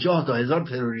 50 تا هزار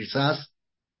تروریست هست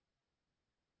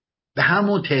به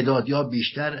همون تعداد یا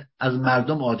بیشتر از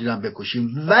مردم عادی هم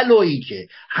بکشیم، ولو این که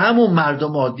همون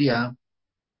مردم عادی هم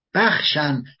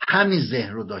بخشن همین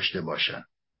ذهن رو داشته باشن،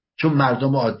 چون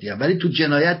مردم عادی هم ولی تو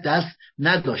جنایت دست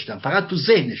نداشتن، فقط تو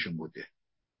ذهنشون بوده.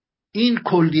 این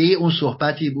کلیه اون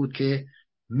صحبتی بود که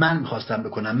من میخواستم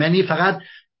بکنم. یعنی فقط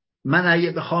من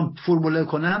اگه بخوام فرموله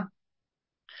کنم،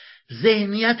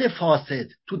 ذهنیت فاسد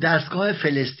تو دستگاه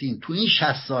فلسطین تو این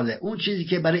 60 ساله، اون چیزی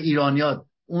که برای ایرانیات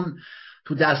اون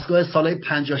تو دستگاه سالهای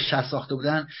 50-60 ساخته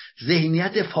بودن،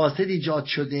 ذهنیت فاسد ایجاد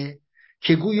شده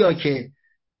که گویا که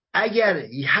اگر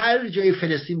هر جای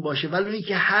فلسطین باشه ولی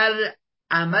اینکه هر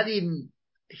عملی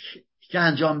که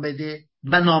انجام بده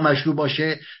و نامشروع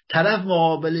باشه، طرف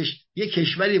مقابلش یک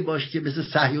کشوری باشه که مثل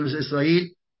صهیونیست اسرائیل،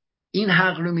 این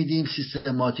حق رو میدیم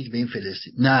سیستماتیک به این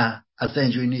فلسطین. نه، اصلا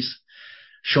اینجوری نیست.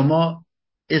 شما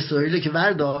اسرائیل که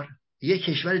وردار یک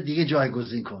کشور دیگه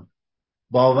جایگزین کن،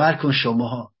 باور کن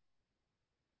شما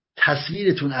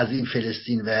تصویرتون از این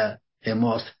فلسطین و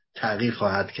حماس تغییر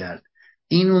خواهد کرد.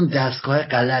 این اون دستگاه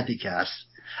غلطی که هست،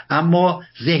 اما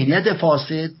ذهنیت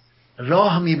فاسد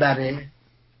راه میبره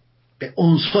به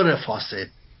عنصر فاسد،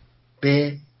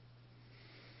 به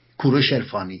کوروش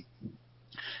عرفانی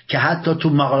که حتی تو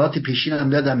مقالات پیشین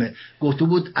هم یادمه گفته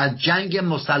بود از جنگ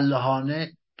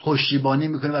مسلحانه پشتیبانی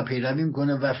میکنه و پیروی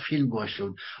میکنه و فیلم گوش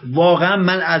شد. واقعا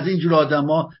من از این جور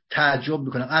آدما تعجب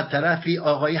میکنم. از طرفی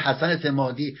آقای حسن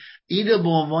اعتمادی اینو به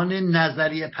عنوان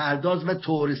نظریه پرداز و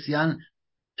تئوریسین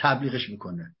تبلیغش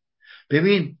میکنه.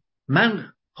 ببین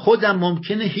من خودم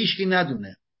ممکنه هیچکی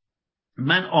ندونه،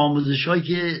 من آموزشایی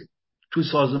که تو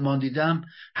سازمان دیدم،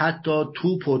 حتی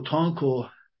توپ و تانک و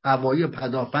هوایی و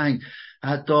پدافنگ،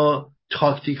 حتی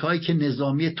تاکتیک هایی که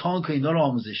نظامی تانک و اینا رو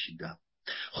آموزش دیدم.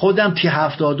 خودم تی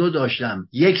 72 داشتم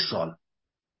 1 سال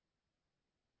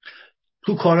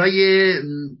تو کارهای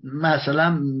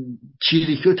مثلا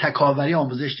چیریکی و تکاوری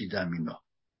آموزش دیدم. اینا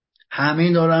همه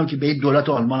اینا رو هم که به دولت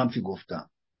آلمان هم که گفتم،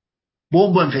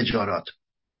 بمب و انفجارات.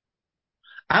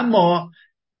 اما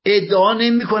ادعا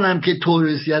نمی کنم که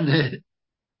تئوریسین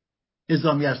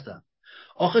نظامی هستم.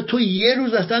 آخه تو یه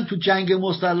روز اصلا تو جنگ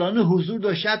مسلحانه حضور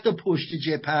داشته، حتی پشت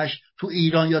جبهش تو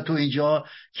ایران یا تو اینجا،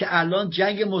 که الان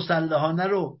جنگ مسلحانه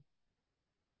رو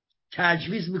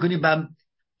تجویز میکنی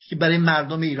برای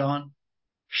مردم ایران؟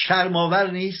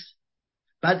 شرم‌آور نیست؟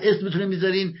 بعد اسمتون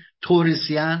میذارین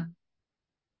تئوریسین.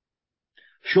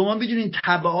 شما میدونین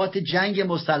تبعات جنگ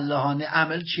مسلحانه،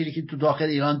 عمل چریکی تو داخل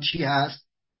ایران چی هست؟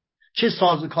 چه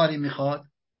سازوکاری میخواد؟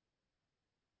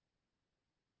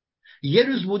 یه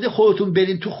روز بوده خودتون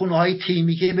برین تو خونه های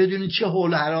تیمی که بدونین چه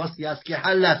حول و هراسی هست که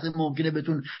هر لحظه ممکنه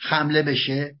بهتون حمله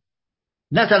بشه؟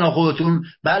 نه تنها خودتون،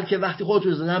 بلکه وقتی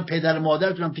خودتون زدن پدر و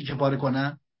مادرتون هم تیکه پاره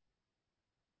کنن.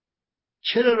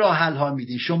 چرا راه حل ها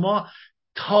میدین؟ شما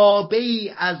تابعی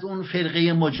از اون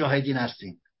فرقه مجاهدین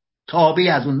هستین، تابعی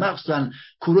از اون، مخصوصا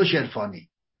کوروش عرفانی.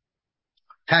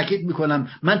 تاکید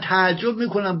میکنم، من تعجب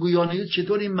میکنم گویانیوز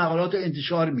چطور این مقالات رو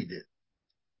انتشار میده.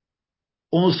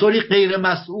 عنصری غیر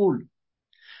مسئول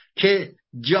که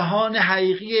جهان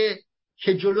حقیقی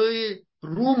که جلوی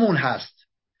رومون هست،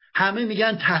 همه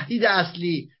میگن تهدید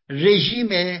اصلی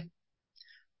رژیمه،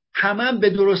 همه به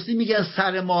درستی میگن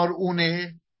سر مار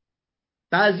اونه.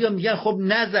 بعضیا میگن خب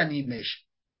نزنیمش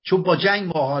چون با جنگ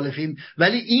مخالفیم،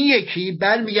 ولی این یکی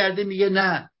برمیگرده میگه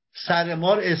نه، سر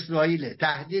مار اسرائیله،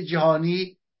 تهدید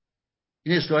جهانی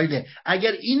این اسرائیله.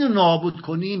 اگر اینو نابود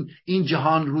کنیم این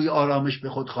جهان روی آرامش به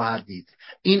خود خواهد دید.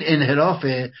 این انحراف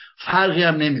فرقی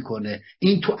هم نمیکنه.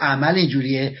 این تو عمل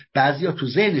اینجوریه، بعضیا تو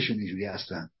ذهنشون اینجوری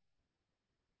هستن.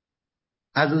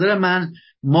 از نظر من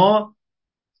ما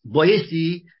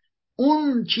بایستی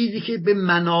اون چیزی که به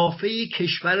منافع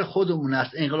کشور خودمون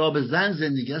است، انقلاب زن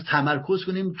زندگی است، تمرکز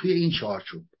کنیم توی این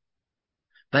چارچوب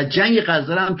و جنگ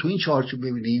غزه هم توی این چارچوب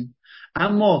ببینیم.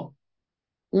 اما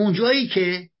اونجایی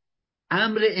که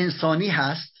امر انسانی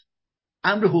هست،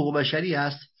 امر حقوق بشری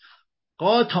هست،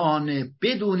 قاطعانه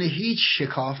بدون هیچ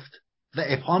شکافت و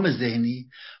ابهام ذهنی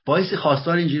باعث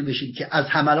خواستار اینجوری بشید که از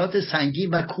حملات سنگین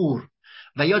و کور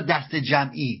و یا دست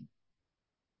جمعی،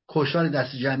 کشتار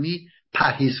دست جمعی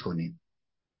پرهیز کنیم.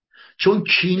 چون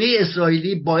کینه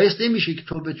اسرائیلی باعث نمیشه که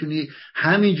تو بتونی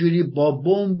همینجوری با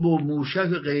بمب و موشک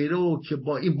و غیره و که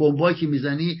با این بمبایی که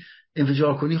میزنی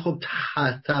انفجار کنی. خب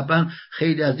طبعا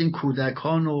خیلی از این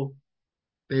کودکان و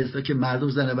به اصطلاح که مردم،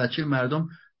 زن بچه مردم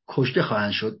کشته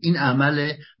خواهند شد. این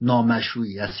عمل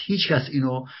نامشروعی است. هیچ کس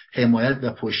اینو حمایت و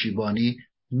پشتیبانی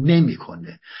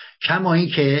نمیکنه. کما این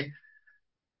که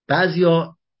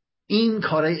بعضیا این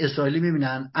کارهای اسرائیلی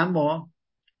میبینن، اما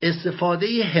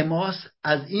استفاده حماس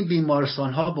از این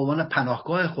بیمارستان ها به عنوان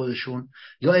پناهگاه خودشون،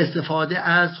 یا استفاده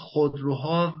از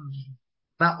خودروها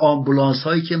و آمبولانس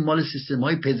هایی که مال سیستم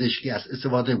های پزشکی است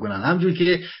استفاده میکنن. همونجور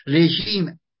که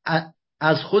رژیم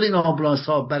از خود این آمبولانس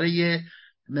ها برای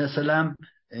مثلا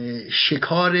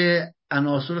شکار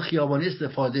عناصر خیابانی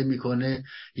استفاده میکنه،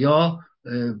 یا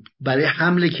برای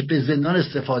حمله که به زندان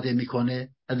استفاده میکنه،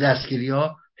 دستگیری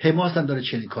ها، حماس هم داره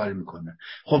چنین کاری میکنه.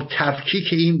 خب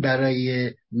تفکیک این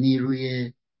برای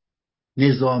نیروی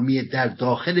نظامی در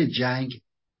داخل جنگ،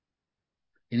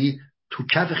 یعنی تو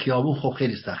کف خیابون، خب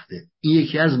خیلی سخته. این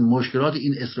یکی از مشکلات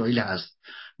این اسرائیل هست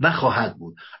و خواهد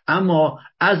بود. اما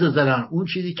از نظر اون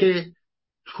چیزی که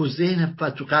تو ذهن و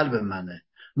تو قلب منه،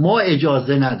 ما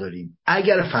اجازه نداریم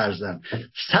اگر فرضاً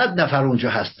 100 نفر اونجا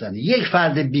هستن، یک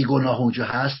فرد بیگناه اونجا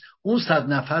هست، اون 100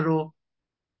 نفر رو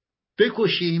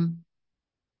بکشیم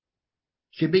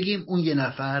که بگیم اون یه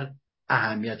نفر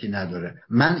اهمیتی نداره.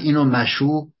 من اینو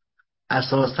مشروع،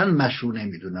 اساساً مشروع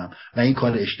نمیدونم و این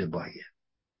کار اشتباهیه.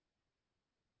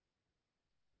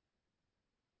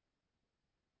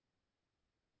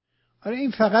 آره،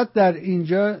 این فقط در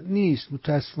اینجا نیست.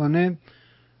 متاسفانه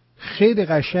خیلی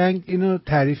قشنگ اینو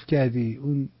تعریف کردی،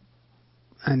 اون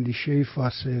اندیشه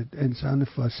فاسد، انسان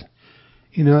فاسد،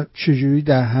 اینا چجوری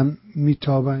در هم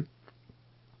میتابن.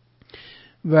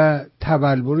 و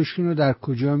تبلورشون رو در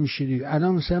کجا میشه دید.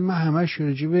 الان مثلا من همش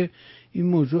راجع به این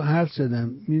موضوع حرف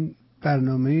زدم. این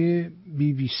برنامه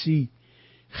BBC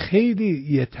خیلی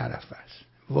یه طرف است،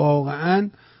 واقعا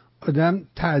آدم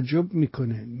تعجب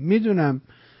میکنه. میدونم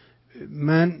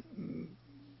من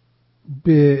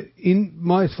به این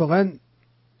ما اتفاقا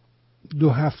 2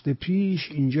 هفته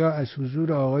پیش اینجا از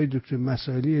حضور آقای دکتر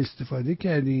مسائلی استفاده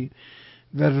کردیم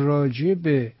و راجع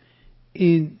به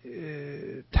این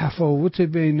تفاوت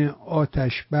بین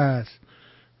آتش بس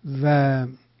و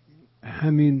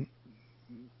همین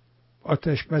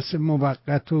آتش بس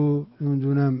موقت و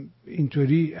نمیدونم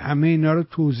اینطوری همه اینا رو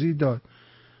توضیح داد.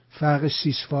 فرق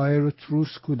سیسفایر و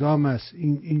تروس کدام است،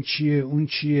 این چیه اون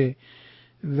چیه،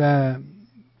 و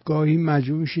گاهی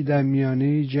مجبور میشی در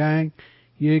میانه جنگ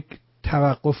یک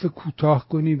توقف کوتاه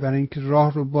کنی برای اینکه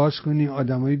راه رو باز کنی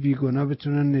آدمای بیگناه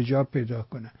بتونن نجات پیدا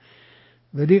کنن.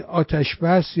 ولی آتش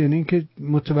بس یعنی اینکه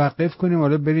متوقف کنیم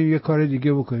حالا بریم یه کار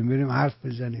دیگه بکنیم، بریم حرف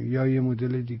بزنیم یا یه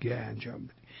مدل دیگه انجام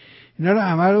بدیم. اینا رو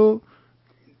همه رو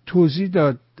توضیح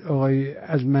داد آقای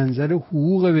از منظر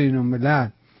حقوق بین الملل،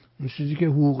 اون چیزی که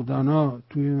حقوقدانا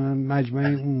توی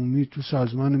مجمع عمومی تو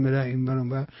سازمان ملل این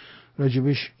برون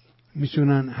راجبش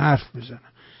میتونن حرف بزنن.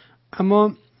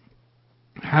 اما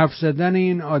حرف زدن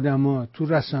این آدما تو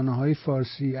رسانه‌های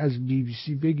فارسی از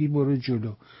BBC بگی برو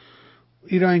جلو،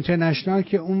 ایران اینترنشنال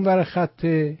که اون ور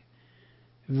خطه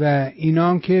و اینا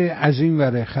هم که از این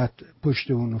ور خط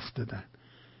پشت اون افتادن.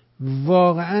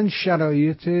 واقعا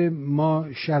شرایط ما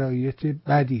شرایط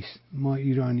بدی است. ما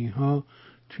ایرانی ها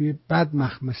توی بد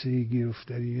مخمسه گیر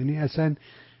افتادیم. یعنی اصلا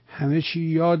همه چی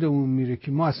یادمون میره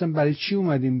که ما اصلا برای چی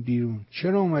اومدیم بیرون،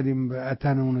 چرا اومدیم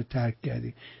وطنمون رو ترک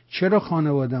کردیم، چرا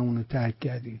خانواده‌مون رو ترک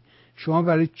کردیم. شما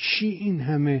برای چی این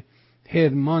همه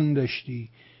حرمان داشتی؟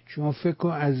 شما فکر کن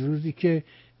از روزی که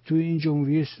توی این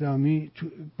جمهوری اسلامی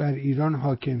بر ایران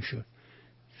حاکم شد،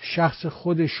 شخص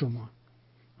خود شما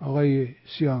آقای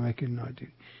سیامک نادری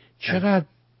چقدر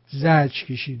زجر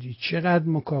کشیدی، چقدر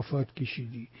مکافات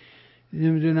کشیدی.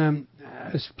 نمیدونم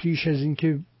از پیش از این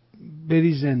که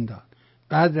بری زندان،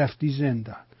 بعد رفتی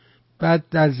زندان، بعد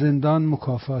در زندان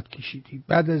مکافات کشیدی،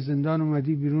 بعد از زندان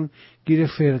اومدی بیرون گیر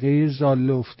فرقه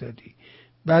زاله افتادی،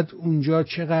 بعد اونجا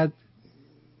چقدر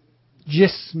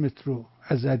جسمت رو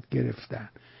ازت گرفتن،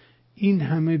 این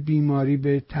همه بیماری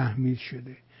به تحمیل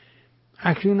شده.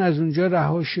 اکنون از اونجا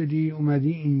رها شدی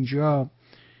اومدی اینجا.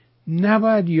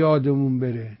 نباید یادمون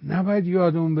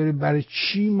بره برای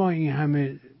چی ما این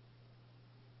همه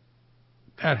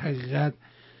در حقیقت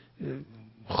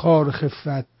خار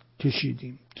خفت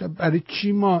کشیدیم، برای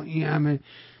چی ما این همه،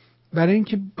 برای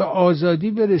اینکه به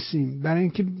آزادی برسیم، برای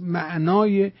اینکه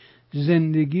معنای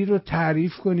زندگی رو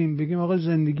تعریف کنیم، بگیم آقا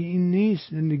زندگی این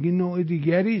نیست، زندگی نوع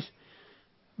دیگری است.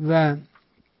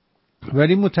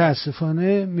 ولی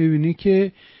متاسفانه میبینی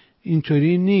که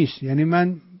اینطوری نیست. یعنی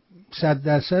من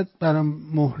 100% برام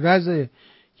محرزه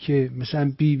که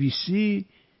مثلا BBC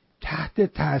تحت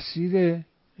تاثیر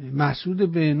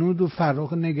مسعود بهنود و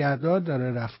فرقه نگهدار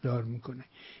داره رفتار میکنه.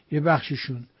 یه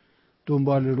بخششون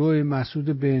دنبال روی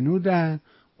مسعود بهنودن،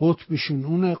 قطبشون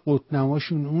اونه،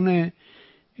 قطبنماشون اونه،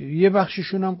 یه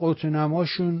بخششون هم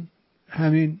قطبنماشون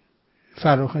همین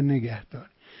فرقه نگهدار.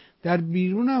 در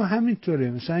بیرون هم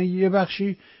همینطوره، مثلا یه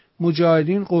بخشی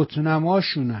مجاهدین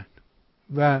قطبنماشونن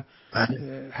و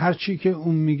هر چی که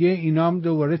اون میگه اینا هم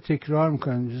دوباره تکرار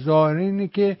میکنن. ظاهر اینه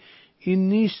که این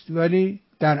نیست ولی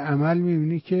در عمل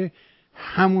میبینی که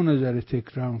همونو داره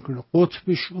تکرار میکنه،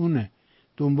 قطبش اونه،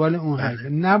 دنبال اون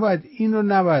حرکت.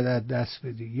 نباید از دست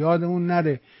بدی. یادمون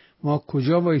نره ما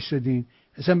کجا وایسادیم،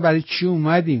 اصلا برای چی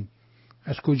اومدیم،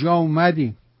 از کجا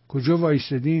اومدیم، کجا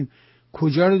وایسادیم،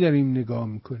 کجا رو داریم نگاه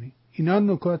میکنیم. اینا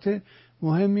نکات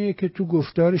مهمیه که تو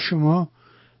گفتار شما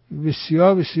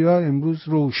بسیار بسیار امروز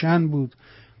روشن بود.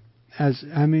 از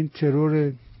همین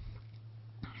ترور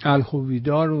آلخو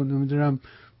ویدال رو نمیدونم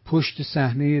پشت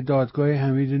صحنه دادگاه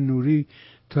حمید نوری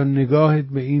تا نگاهت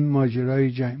به این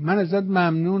ماجرای جنگ. من ازت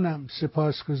ممنونم،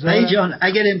 سپاسگزارم. ای جان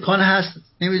اگر امکان هست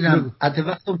نمیدونم حتی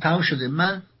وقتم تمام شده،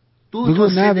 من دو تا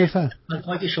سه دقیقه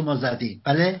که شما زدین.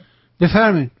 بله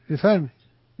بفرمایید.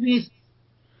 نیست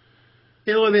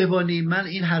آقای بهبانی، من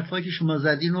این حرفایی که شما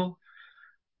زدین رو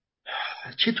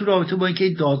چه تو رابطه با اینکه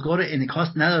دادگاه رو انعکاس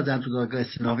ندادن تو دادگاه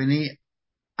استینافی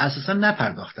اساسا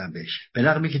نپرداختن بهش، به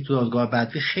رغمی که تو دادگاه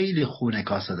بعدی خیلی خوب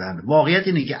انعکاس دادن. واقعیت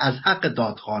اینه که از حق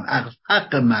دادخوان، از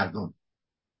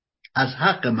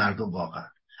حق مردم واقعا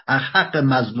از حق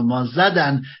مظلومان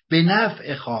زدن به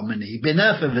نفع خامنه‌ای، به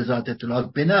نفع وزارت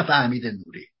اطلاعات، به نفع حمید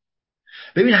نوری.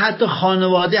 ببین حتی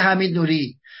خانواده حمید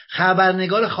نوری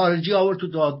خبرنگار خارجی آورد تو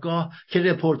دادگاه که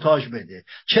رپورتاج بده.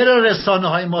 چرا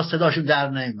رسانه‌های ما صداشون در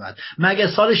نمیاد؟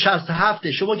 مگه سال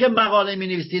 67 شما که مقاله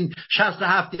می‌نویسین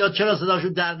 67 یا چرا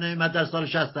صداشون در نمیاد در سال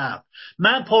 67؟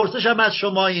 من پرسشم از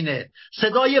شما اینه،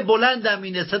 صدای بلندم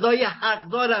اینه، صدای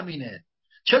حقدارم اینه،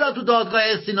 چرا تو دادگاه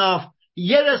استیناف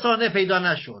یه رسانه پیدا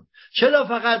نشد؟ چرا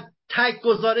فقط تک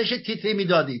گزارش تیتری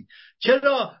میدادید؟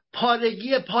 چرا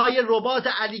پارگی پای رباط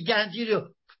علی گنجی رو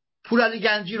پور علی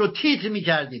گنجی رو تیتر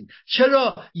میکردیم؟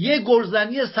 چرا یه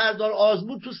گلزنی سردار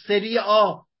آزمون تو سری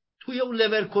آ توی اون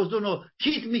لورکوزن رو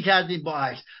تیتر میکردیم با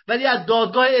عکس، ولی از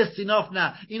دادگاه استیناف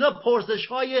نه؟ اینا پرسش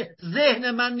های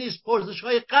ذهن من نیست، پرسش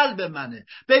های قلب منه.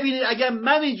 ببینید اگر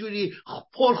من اینجوری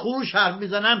پرخروش حرف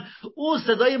میزنم، اون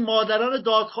صدای مادران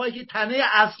دادخواهی که تنه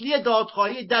اصلی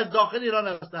دادخواهی در داخل ایران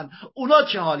هستن، اونا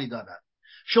چه حالی دارن؟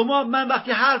 شما من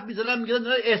وقتی حرف میزنم میگن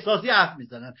احساسی حرف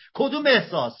میزنن. کدوم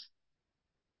احساس؟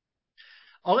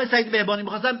 آقای سعید بهبانی،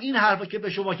 میخواستم این حرفا که به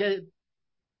شما که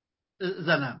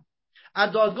زنم،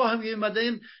 از دادگاه هم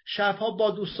میمدیم شبها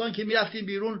با دوستان که میرفتیم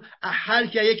بیرون، هر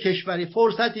کی یک کشوری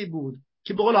فرصتی بود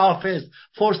که به قول حافظ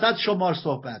فرصت شمار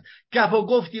صحبت گپ و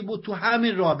گفتی بود تو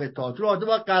همین رابطات، رابطه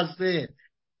با قضیه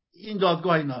این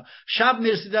دادگاه اینا. شب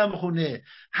میرسیدم خونه،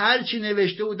 هر چی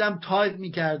نوشته بودم تایپ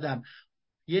میکردم،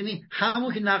 یعنی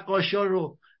همون که نقاشی ها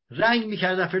رو رنگ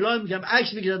میکردم فلان میکردم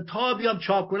عکس میکردم تا بیام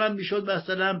چاپ کنم میشد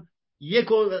مثلا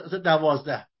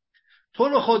 1:12. تو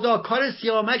رو خدا کار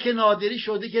سیامک نادری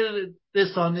شده که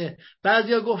رسانه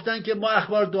بعضیا گفتن که ما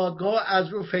اخبار دادگاه از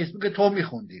رو فیسبوک تو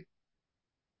میخوندیم.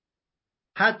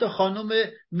 حتی خانم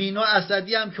مینا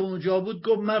اسدی هم که اونجا بود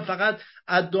گفت من فقط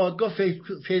از دادگاه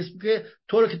فیسبوک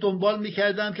تو رو که دنبال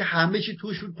میکردم که همه چی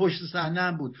توش بود، پشت صحنه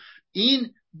هم بود.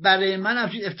 این برای من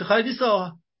همچین افتخاری نیست.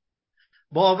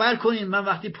 باور کنین من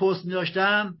وقتی پست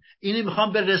می‌داشتم اینو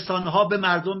میخوام به رسانه ها به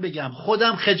مردم بگم،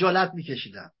 خودم خجالت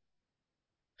میکشیدم.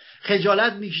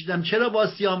 چرا با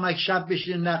سیامک شب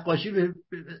بشینه نقاشی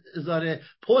بذاره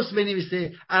پست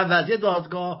بنویسه عوضی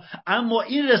دادگاه، اما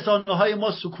این رسانه های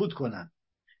ما سکوت کنن،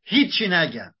 هیچی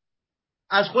نگن؟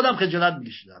 از خودم خجالت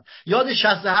میکشیدم. یاد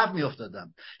 67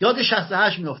 میافتادم، یاد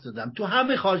 68 میافتادم. تو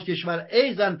همه خارج کشور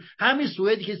ایزن همین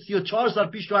سوئدی که 34 سال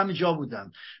پیش تو همین جا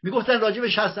بودم میگفتن راجع به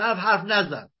 67 حرف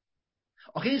نزن.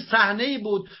 آخه این صحنه ای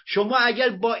بود، شما اگر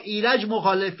با ایرج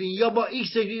مخالفین یا با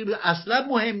ایکس اصلا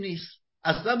مهم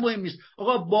نیست،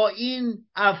 آقا با این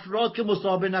افراد که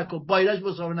مصاحبه نکن، با ایرج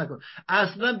مصاحبه نکن،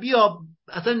 اصلا بیا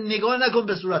اصلا نگاه نکن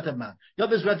به صورت من یا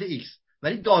به صورت ایکس،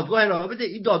 ولی دادگاه ارائه بده.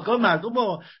 این دادگاه مردم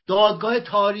ها، دادگاه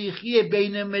تاریخی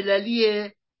بین المللی،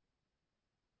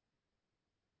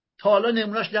 تا حالا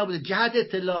نمونهش نبوده. جهت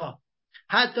اطلاع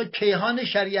حتی کیهان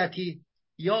شریعتی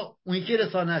یا اونی که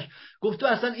رسانش گفت تو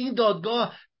اصلا این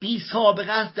دادگاه بی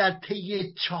سابقه است در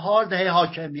طی 4 دهه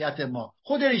حاکمیت ما.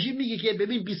 خود رژیم میگه که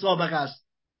ببین بی سابقه است.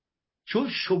 چون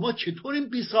شما چطور این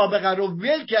بی سابقه رو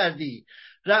ول کردی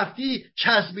رفتی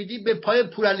چسبیدی به پای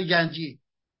پورعلی گنجی؟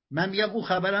 من میگم اون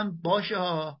خبرم باشه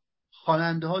ها،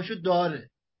 خواننده هاشو داره،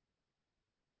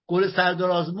 گل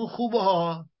سردار آزمون خوبه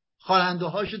ها، خواننده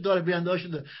هاشو داره، بیننده هاشو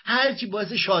داره، هر چی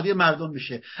باعث شادی مردم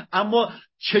میشه. اما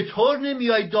چطور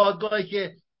نمیای دادگاهی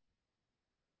که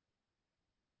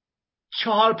 4-5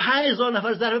 هزار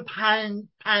نفر ظرف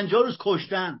 50 روز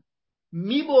کشتن،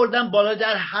 میبردن بالا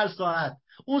در هر ساعت،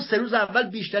 اون 3 روز اول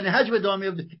بیشترین حجم ادامه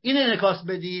میفته، این انعکاس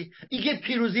بدی؟ این که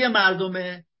پیروزی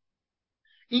مردمه،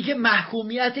 این که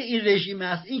محکومیت این رژیم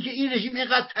است، این که این رژیم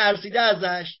اینقدر ترسیده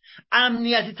ازش،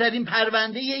 امنیتی ترین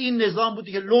پرونده این نظام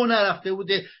بوده که لو نرفته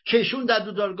بوده، کشون در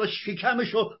دو دادگاه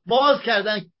شکمشو باز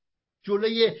کردن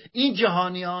جلوی این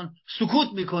جهانیان،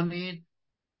 سکوت میکنین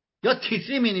یا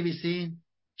تیتری مینویسین؟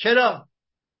 چرا؟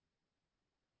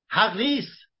 حق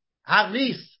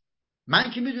نیست.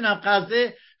 من که میدونم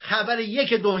غزه خبر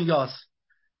یک دنیاست،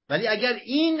 ولی اگر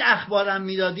این اخبارم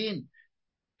میدادین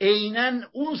عیناً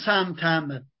اون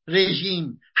سمتم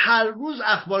رژیم هر روز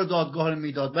اخبار دادگاه رو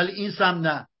میداد، ولی این سمت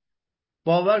نه.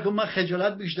 باور کن من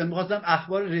خجالت میکشیدم، میخواستم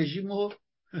اخبار رژیم رو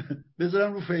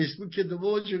بذارم رو فیسبوک که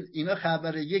چون اینا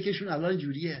خبر یکشون الان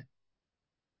جوریه.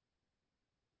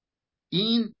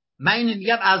 این من اینو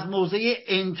میگم از موضع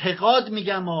انتقاد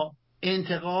میگم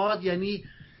انتقاد یعنی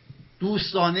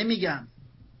دوستانه میگم،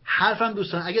 حرفم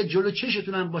دوستانه. اگر جلو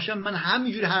چشتونم باشم من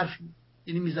همینجوری حرف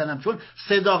یعنی میزنم، چون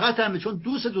صداقتمه، چون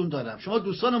دوستتون دارم، شما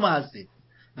دوستان ما هستید.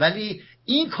 ولی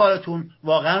این کارتون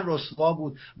واقعا رسوا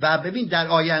بود و ببین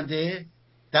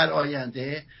در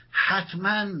آینده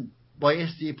حتما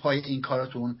بایستی پای این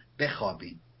کارتون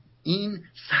بخوابین. این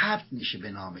ثبت میشه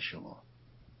به نام شما،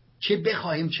 چه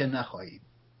بخواهیم چه نخواهیم،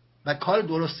 و کار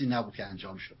درستی نبود که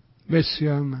انجام شد.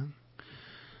 بسیار من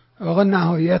آقا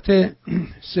نهایت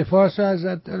سپاس رو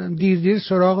ازت دارم. دیر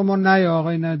سراغ ما نیا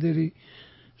آقای نادری،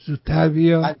 زودتر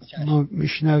بیا، ما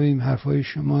میشنویم حرفای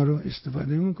شما رو،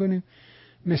 استفاده میکنیم.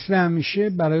 مثل همیشه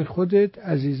برای خودت،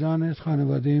 عزیزانت،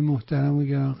 خانواده محترم و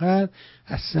گرانقدر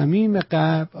از صمیم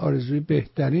قلب آرزوی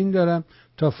بهترین دارم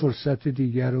تا فرصت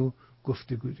دیگر و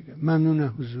گفتگو دیگر. ممنون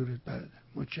از حضورت برادر،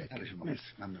 متشکرم.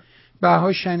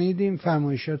 بها شنیدیم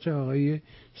فرمایشات آقای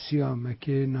سیامک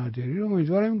نادری رو.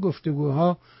 امیدوارم این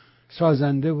گفتگوها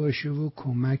سازنده باشه و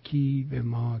کمکی به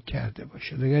ما کرده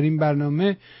باشه. اگر این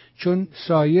برنامه چون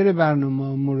سایر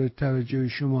برنامه مورد توجه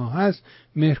شما هست،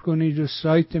 مهر کنید و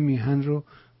سایت میهن رو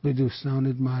به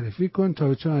دوستانت معرفی کن تا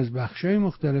بتون از بخشای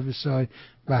مختلف سایت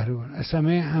بهره ببرن. از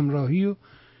همه همراهی و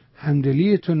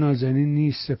همدلی تو نازنین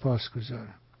نیز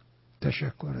سپاسگزارم.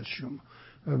 تشکر از شما.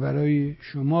 و برای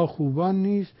شما خوبان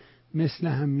نیز مثل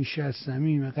همیشه از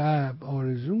صمیم قلب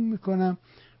آرزو میکنم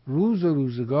روز و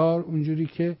روزگار اونجوری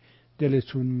که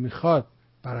دلتون میخواد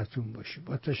براتون باشه.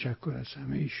 با تشکر از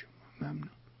همه شما.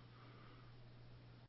 ممنون.